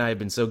 but Matt and I have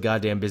been so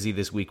goddamn busy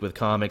this week with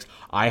comics.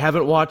 I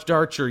haven't watched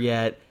Archer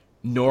yet,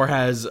 nor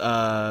has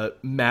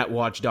Matt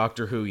watched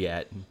Doctor Who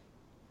yet.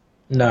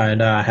 No,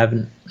 I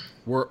haven't.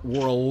 We're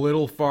a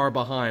little far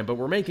behind, but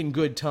we're making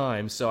good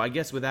time, so I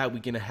guess with that we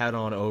can head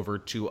on over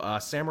to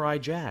Samurai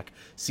Jack,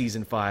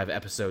 Season 5,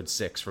 Episode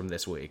 6 from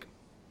this week.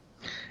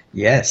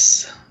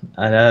 Yes.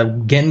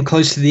 Getting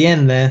close to the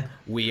end there.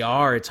 We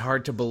are. It's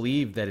hard to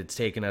believe that it's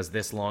taken us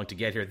this long to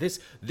get here.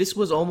 This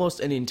was almost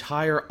an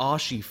entire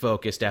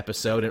Ashi-focused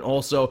episode, and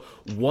also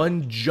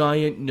one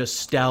giant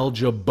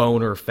nostalgia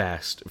boner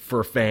fest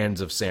for fans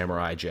of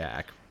Samurai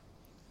Jack.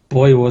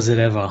 Boy, was it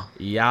ever.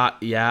 Yeah.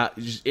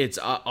 It's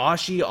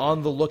Ashi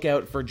on the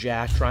lookout for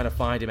Jack, trying to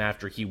find him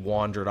after he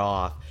wandered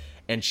off,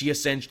 and she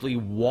essentially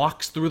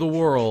walks through the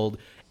world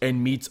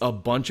and meets a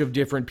bunch of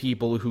different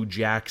people who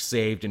Jack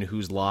saved and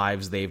whose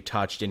lives they've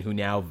touched and who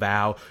now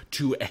vow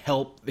to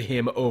help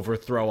him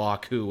overthrow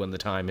Aku when the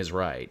time is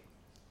right.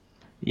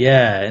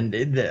 Yeah,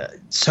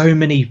 and so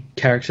many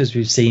characters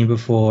we've seen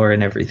before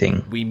and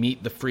everything. We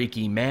meet the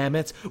freaky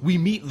mammoths. We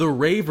meet the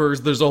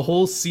Ravers. There's a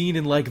whole scene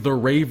in, like, the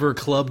Raver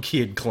Club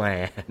Kid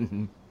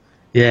clan.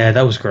 Yeah,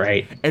 that was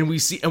great. And we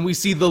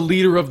see the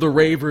leader of the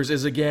Ravers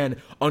is, again,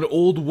 an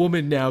old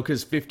woman now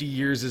because 50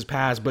 years has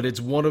passed, but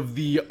it's one of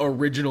the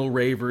original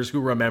Ravers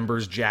who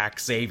remembers Jack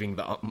saving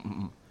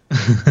them.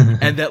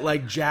 And that,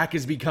 like, Jack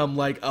has become,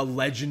 like, a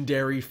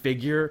legendary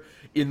figure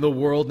in the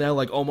world now,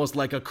 like, almost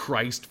like a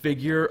Christ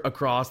figure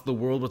across the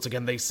world. Once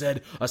again, they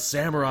said a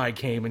samurai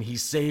came and he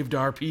saved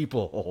our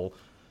people.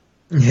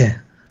 Yeah.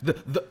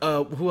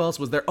 Who else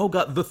was there? Oh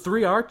god, the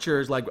Three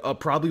Archers, like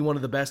probably one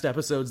of the best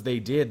episodes they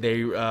did.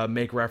 They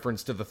make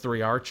reference to the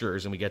Three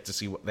Archers, and we get to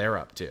see what they're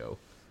up to.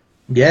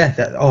 Yeah,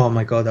 oh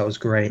my god, that was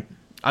great.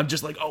 I'm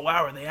just like, oh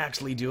wow, are they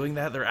actually doing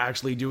that? They're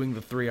actually doing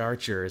the Three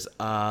Archers.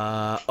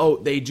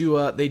 They do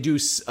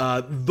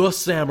the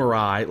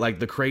samurai, like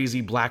the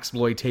crazy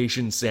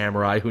blaxploitation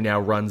samurai who now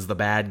runs the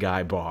bad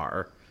guy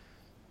bar.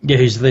 Yeah,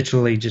 he's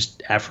literally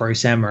just Afro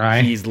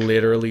Samurai. He's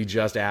literally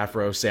just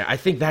Afro Samurai. I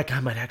think that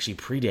guy might actually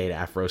predate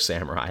Afro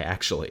Samurai,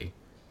 actually.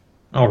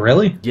 Oh,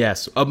 really?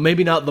 Yes.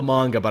 Maybe not the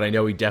manga, but I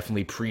know he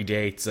definitely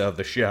predates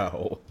the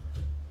show.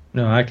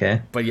 No,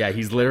 okay. But yeah,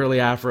 he's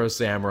literally Afro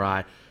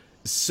Samurai.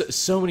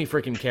 So many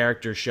freaking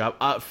characters show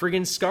up.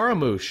 Friggin'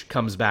 Scaramouche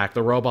comes back,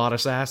 the robot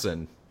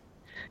assassin.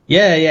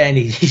 Yeah, and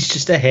he's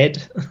just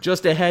ahead.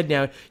 Just ahead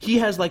now. He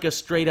has like a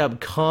straight up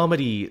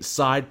comedy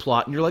side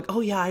plot, and you're like, oh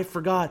yeah, I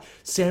forgot.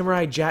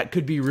 Samurai Jack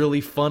could be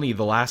really funny.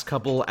 The last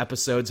couple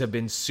episodes have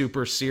been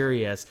super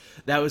serious.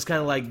 That was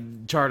kind of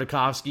like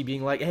Tartakovsky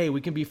being like, hey, we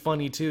can be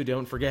funny too,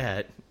 don't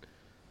forget.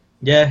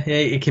 Yeah,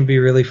 it can be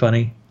really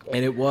funny.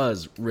 And it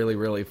was really,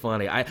 really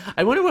funny.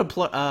 I wonder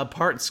what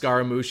part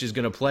Scaramouche is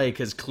going to play,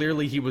 because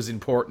clearly he was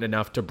important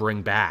enough to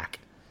bring back.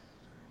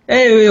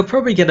 Hey, we'll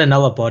probably get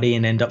another body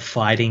and end up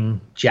fighting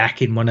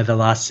Jack in one of the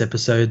last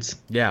episodes.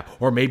 Yeah,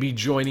 or maybe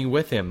joining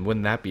with him.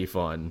 Wouldn't that be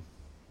fun?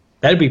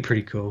 That'd be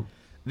pretty cool.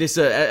 This,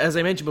 as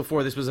I mentioned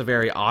before, this was a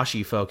very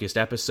Ashi-focused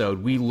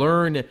episode. We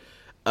learn,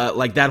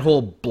 like, that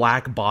whole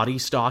black body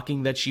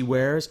stocking that she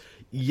wears,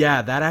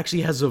 yeah, that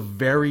actually has a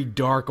very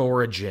dark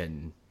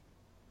origin.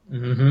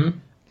 Mm-hmm.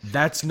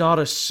 That's not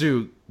a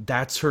suit.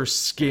 That's her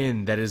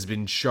skin that has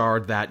been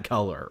charred that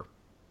color.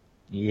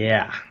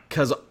 Yeah.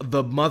 Because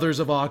the mothers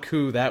of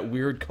Aku, that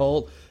weird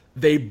cult,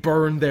 they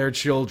burn their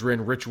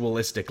children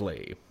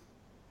ritualistically.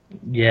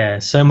 Yeah,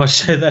 so much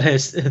so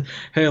that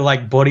her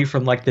like body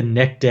from like the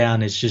neck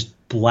down is just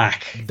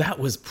black. That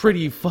was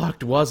pretty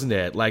fucked, wasn't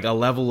it? Like a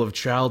level of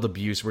child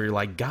abuse where you're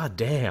like, god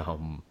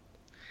damn.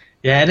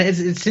 Yeah, and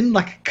it's in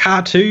like a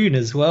cartoon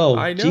as well.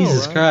 I know,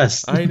 Jesus right?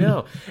 Christ. I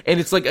know. And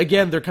it's like,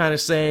 again, they're kind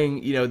of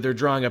saying, you know, they're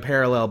drawing a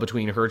parallel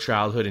between her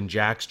childhood and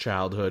Jack's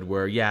childhood,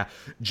 where, yeah,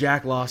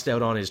 Jack lost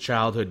out on his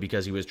childhood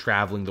because he was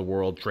traveling the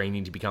world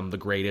training to become the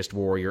greatest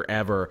warrior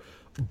ever.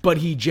 But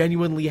he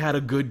genuinely had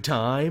a good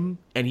time,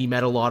 and he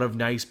met a lot of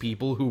nice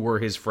people who were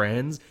his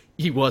friends.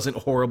 He wasn't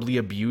horribly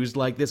abused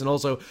like this. And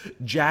also,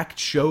 Jack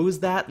chose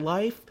that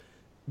life.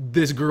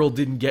 This girl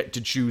didn't get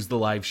to choose the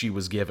life she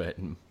was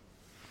given.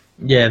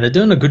 Yeah, they're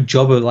doing a good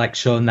job of like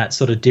showing that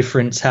sort of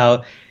difference,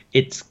 how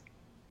it's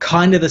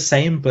kind of the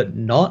same but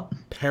not.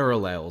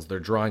 Parallels. They're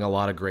drawing a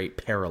lot of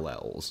great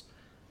parallels.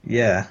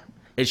 Yeah.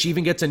 And she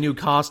even gets a new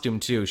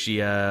costume too. She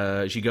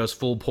goes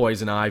full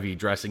Poison Ivy,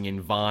 dressing in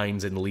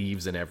vines and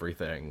leaves and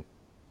everything.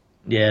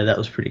 Yeah, that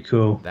was pretty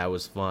cool. That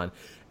was fun.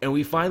 And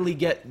we finally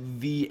get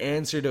the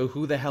answer to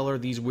who the hell are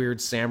these weird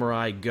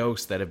samurai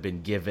ghosts that have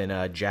been giving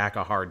Jack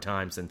a hard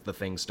time since the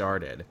thing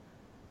started.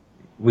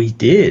 We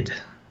did.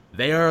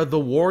 They are the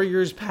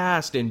warriors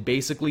past and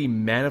basically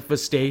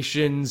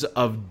manifestations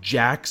of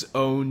Jack's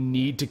own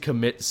need to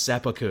commit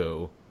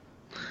seppuku.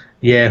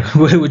 Yeah,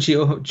 which he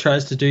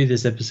tries to do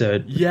this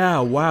episode.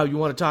 Yeah, wow, you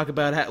want to talk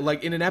about how,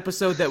 like, in an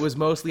episode that was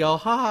mostly all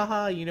ha ha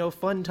ha, you know,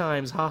 fun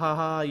times, ha ha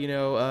ha, you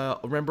know,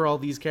 remember all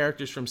these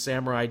characters from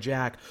Samurai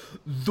Jack.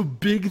 The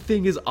big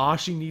thing is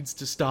Ashi needs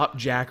to stop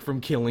Jack from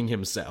killing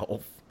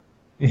himself.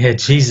 Yeah,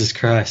 Jesus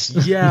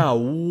Christ. Yeah,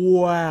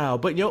 wow.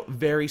 But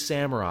very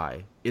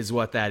samurai is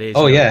what that is.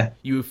 Oh yeah.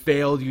 You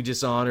failed, you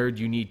dishonored,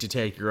 you need to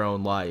take your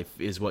own life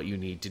is what you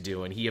need to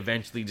do. And he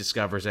eventually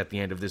discovers at the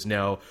end of this,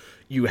 no,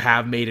 you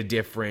have made a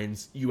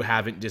difference, you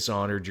haven't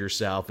dishonored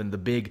yourself. And the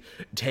big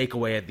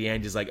takeaway at the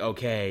end is like,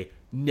 okay,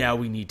 now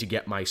we need to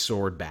get my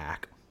sword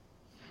back.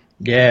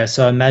 Yeah,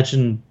 so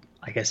imagine,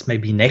 I guess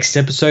maybe next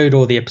episode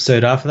or the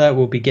episode after that,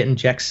 we'll be getting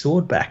Jack's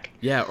sword back.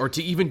 Yeah, or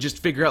to even just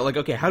figure out, like,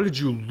 okay, how did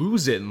you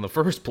lose it in the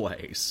first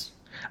place?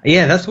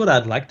 Yeah, that's what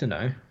I'd like to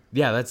know.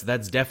 Yeah,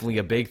 that's definitely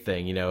a big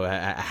thing.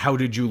 How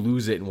did you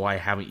lose it, and why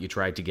haven't you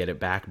tried to get it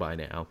back by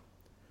now?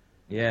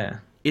 Yeah.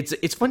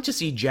 It's fun to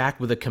see Jack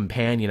with a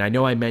companion. I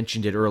know I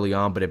mentioned it early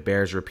on, but it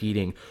bears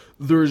repeating.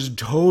 There's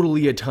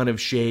totally a ton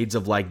of shades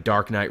of, like,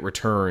 Dark Knight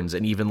Returns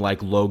and even,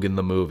 like, Logan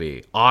the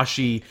movie.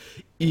 Ashi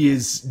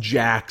is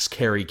Jack's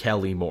Carrie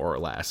Kelly, more or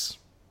less.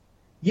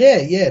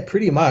 Yeah,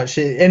 pretty much.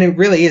 And it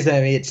really is.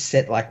 I mean, it's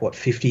set like, what,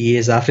 50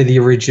 years after the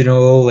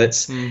original.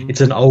 It's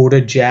an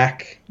older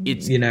Jack,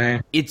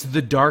 It's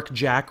the Dark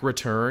Jack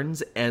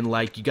Returns, and,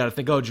 like, you gotta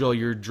think, oh, Joel,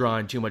 you're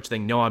drawing too much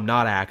thing. No, I'm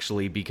not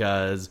actually,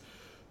 because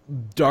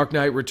Dark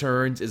Knight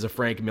Returns is a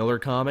Frank Miller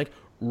comic.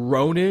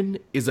 Ronin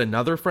is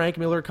another Frank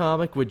Miller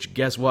comic, which,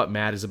 guess what,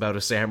 Matt, is about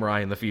a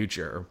samurai in the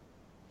future.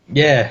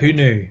 Yeah, who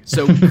knew?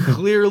 So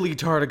clearly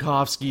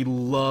Tartakovsky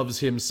loves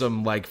him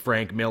some, like,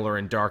 Frank Miller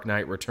and Dark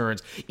Knight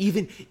Returns.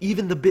 Even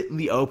the bit in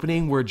the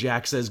opening where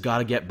Jack says,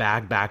 gotta get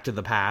back to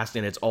the past,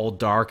 and it's all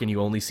dark and you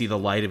only see the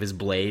light of his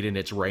blade and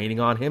it's raining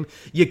on him.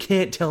 You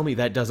can't tell me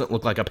that doesn't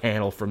look like a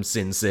panel from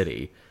Sin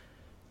City.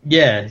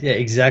 Yeah,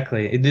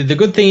 exactly. The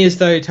good thing is,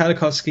 though,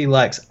 Tartakovsky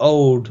likes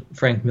old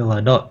Frank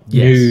Miller, not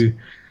new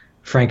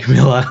Frank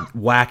Miller.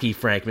 Wacky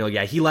Frank Miller.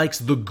 Yeah, he likes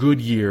the good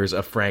years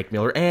of Frank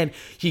Miller, and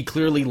he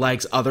clearly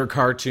likes other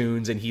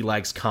cartoons, and he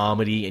likes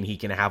comedy, and he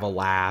can have a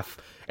laugh,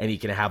 and he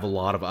can have a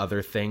lot of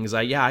other things.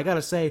 I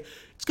gotta say,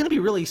 it's gonna be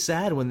really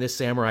sad when this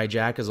Samurai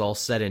Jack is all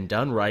said and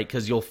done, right?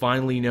 Because you'll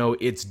finally know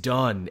it's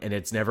done, and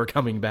it's never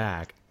coming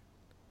back.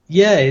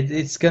 Yeah,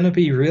 it's gonna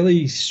be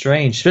really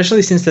strange,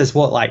 especially since there's,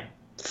 what, like,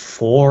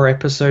 4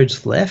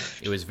 episodes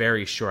left? It was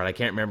very short. I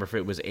can't remember if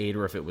it was 8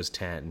 or if it was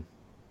 10.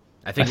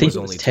 I think it was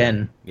only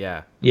 10.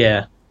 Yeah.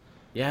 Yeah.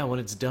 Yeah, when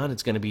it's done,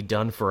 it's going to be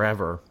done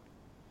forever.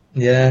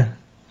 Yeah.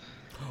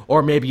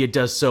 Or maybe it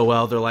does so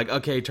well, they're like,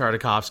 okay,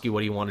 Tartakovsky, what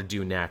do you want to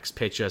do next?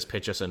 Pitch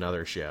us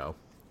another show.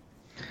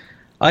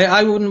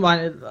 I wouldn't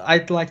mind.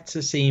 I'd like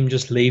to see him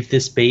just leave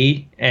this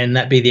be, and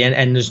that be the end,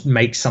 and just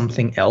make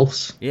something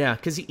else. Yeah,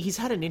 because he's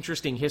had an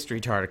interesting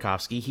history,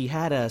 Tartakovsky. He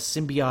had a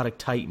Symbiotic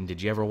Titan.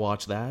 Did you ever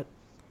watch that?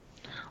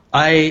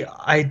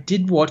 I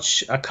did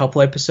watch a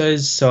couple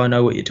episodes, so I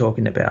know what you're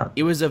talking about.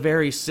 It was a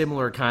very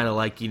similar kind of,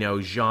 like,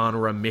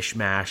 genre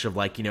mishmash of,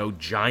 like,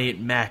 giant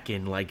mech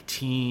and, like,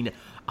 teen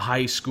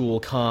high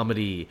school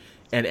comedy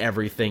and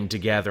everything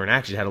together, and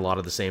actually had a lot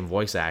of the same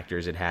voice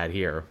actors it had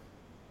here.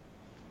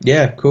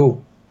 Yeah,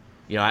 cool.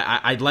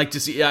 I'd like to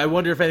see. I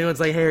wonder if anyone's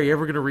like, hey, are you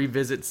ever going to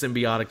revisit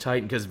Symbiotic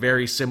Titan? Because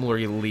very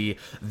similarly,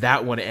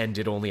 that one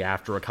ended only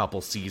after a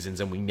couple seasons,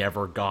 and we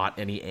never got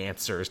any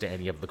answers to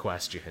any of the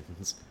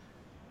questions.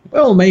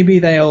 Well, maybe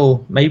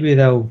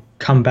they'll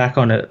come back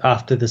on it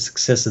after the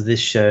success of this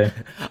show.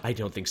 I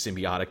don't think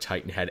Symbiotic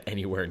Titan had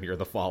anywhere near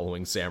the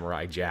following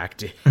Samurai Jack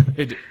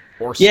did.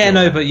 Or yeah,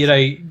 no, but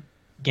Gendy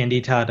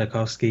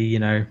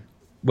Tartakovsky,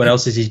 what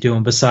else is he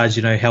doing besides,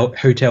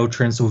 Hotel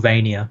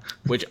Transylvania?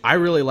 Which I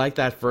really like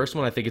that first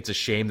one. I think it's a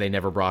shame they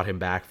never brought him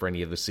back for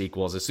any of the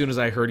sequels. As soon as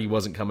I heard he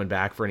wasn't coming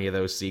back for any of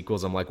those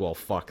sequels, I'm like, well,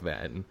 fuck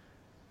then.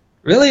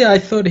 Really? I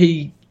thought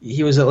he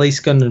was at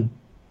least going to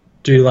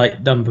do, like,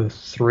 number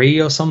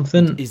 3 or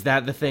something. Is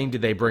that the thing?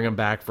 Did they bring him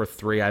back for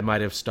 3? I might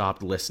have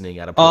stopped listening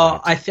at a point.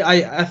 Oh, I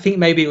think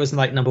maybe it was,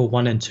 like, number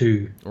 1 and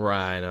 2.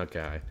 Right,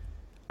 okay.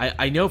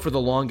 I know for the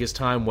longest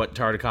time what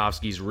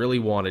Tartakovsky's really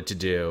wanted to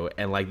do,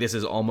 and, like, this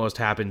has almost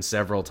happened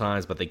several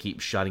times, but they keep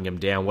shutting him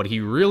down. What he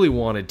really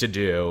wanted to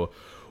do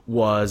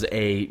was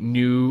a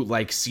new,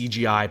 like,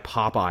 CGI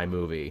Popeye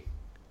movie.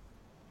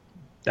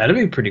 That'd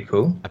be pretty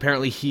cool.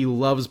 Apparently he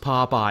loves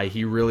Popeye.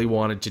 He really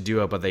wanted to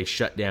do it, but they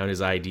shut down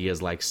his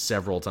ideas, like,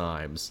 several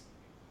times.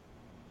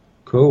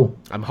 Cool.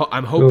 I'm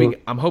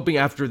hoping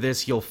after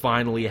this he'll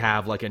finally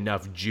have, like,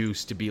 enough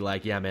juice to be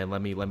like, yeah, man,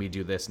 let me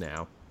do this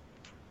now.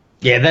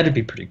 Yeah, that'd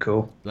be pretty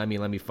cool. Let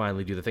me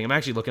finally do the thing. I'm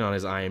actually looking on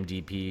his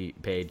IMDb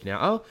page now.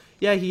 Oh,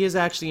 yeah, he is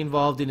actually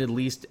involved in at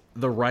least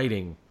the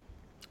writing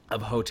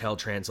of Hotel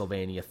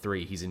Transylvania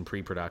 3. He's in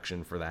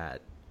pre-production for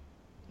that.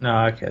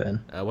 Oh, okay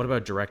then. What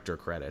about director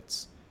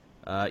credits?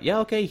 Yeah,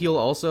 okay, he'll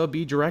also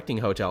be directing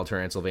Hotel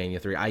Transylvania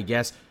 3, I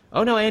guess.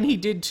 Oh, no, and he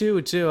did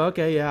too.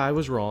 Okay, yeah, I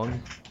was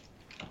wrong.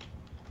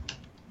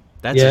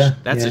 That's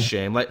a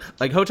shame.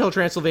 Like Hotel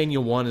Transylvania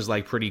 1 is,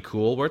 like, pretty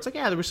cool, where it's like,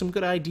 yeah, there were some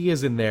good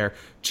ideas in there.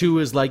 2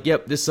 is like,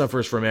 yep, this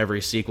suffers from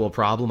every sequel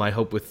problem. I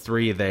hope with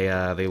 3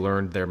 they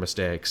learned their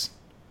mistakes.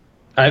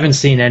 I haven't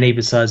seen any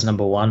besides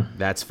number 1.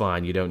 That's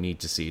fine. You don't need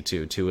to see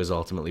 2. 2 is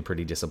ultimately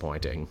pretty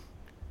disappointing.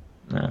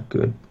 Oh,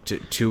 good.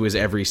 2 is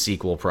every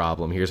sequel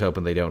problem. Here's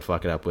hoping they don't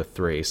fuck it up with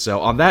 3.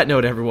 So on that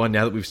note, everyone,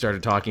 now that we've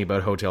started talking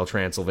about Hotel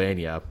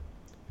Transylvania,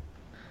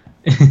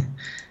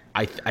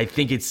 I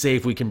think it's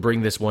safe we can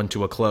bring this one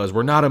to a close.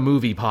 We're not a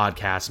movie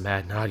podcast,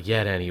 Matt. Not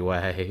yet,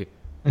 anyway.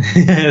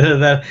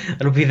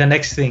 That'll be the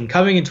next thing.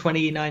 Coming in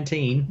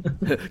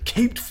 2019.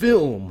 Caped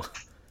film.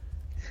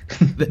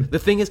 The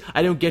thing is,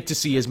 I don't get to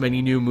see as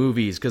many new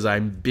movies because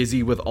I'm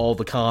busy with all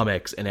the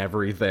comics and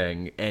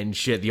everything. And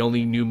shit, the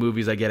only new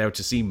movies I get out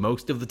to see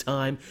most of the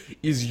time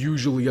is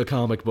usually a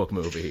comic book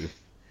movie.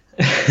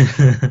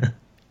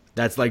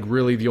 That's like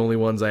really the only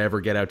ones I ever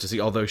get out to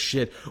see. Although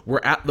shit,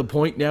 we're at the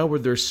point now where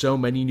there's so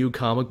many new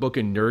comic book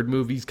and nerd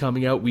movies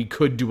coming out, we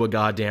could do a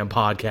goddamn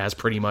podcast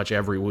pretty much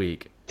every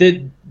week.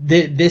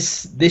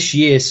 This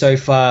year so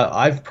far,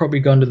 I've probably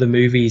gone to the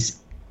movies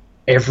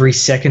every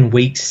second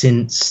week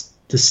since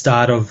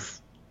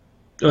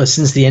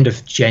since the end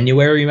of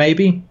January,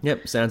 maybe.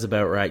 Yep, sounds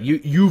about right.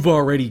 You've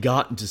already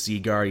gotten to see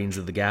Guardians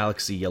of the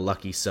Galaxy, you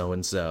lucky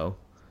so-and-so.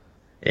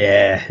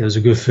 Yeah, it was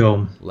a good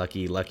film.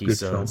 Lucky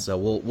so-and-so.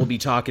 We'll be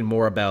talking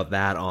more about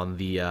that on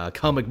the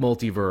comic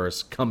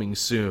multiverse coming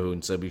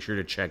soon, so be sure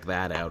to check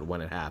that out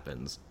when it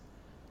happens.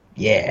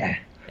 Yeah.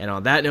 And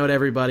on that note,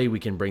 everybody, we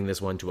can bring this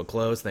one to a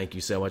close. Thank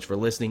you so much for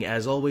listening.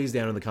 As always,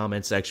 down in the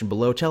comments section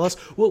below, tell us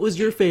what was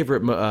your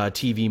favorite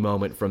TV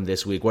moment from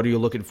this week. What are you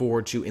looking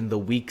forward to in the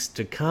weeks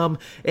to come?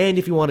 And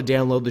if you want to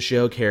download the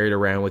show, carry it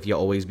around with you,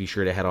 always be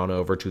sure to head on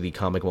over to the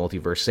Comic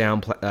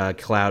Multiverse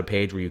SoundCloud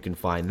page where you can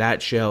find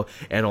that show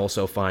and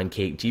also find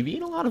Cape TV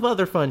and a lot of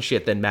other fun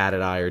shit that Matt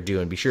and I are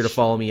doing. Be sure to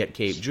follow me at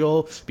Cape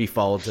Joel. Be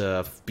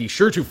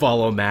sure to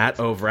follow Matt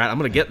over at... I'm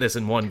going to get this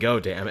in one go,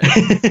 damn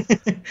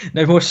it.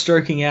 No more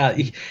stroking out.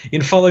 You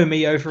can follow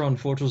me over on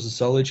Fortress of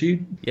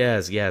Solitude.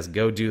 Yes,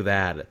 go do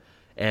that.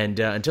 And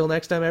until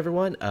next time,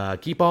 everyone,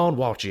 keep on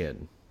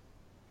watching.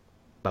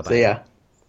 Bye-bye. See ya.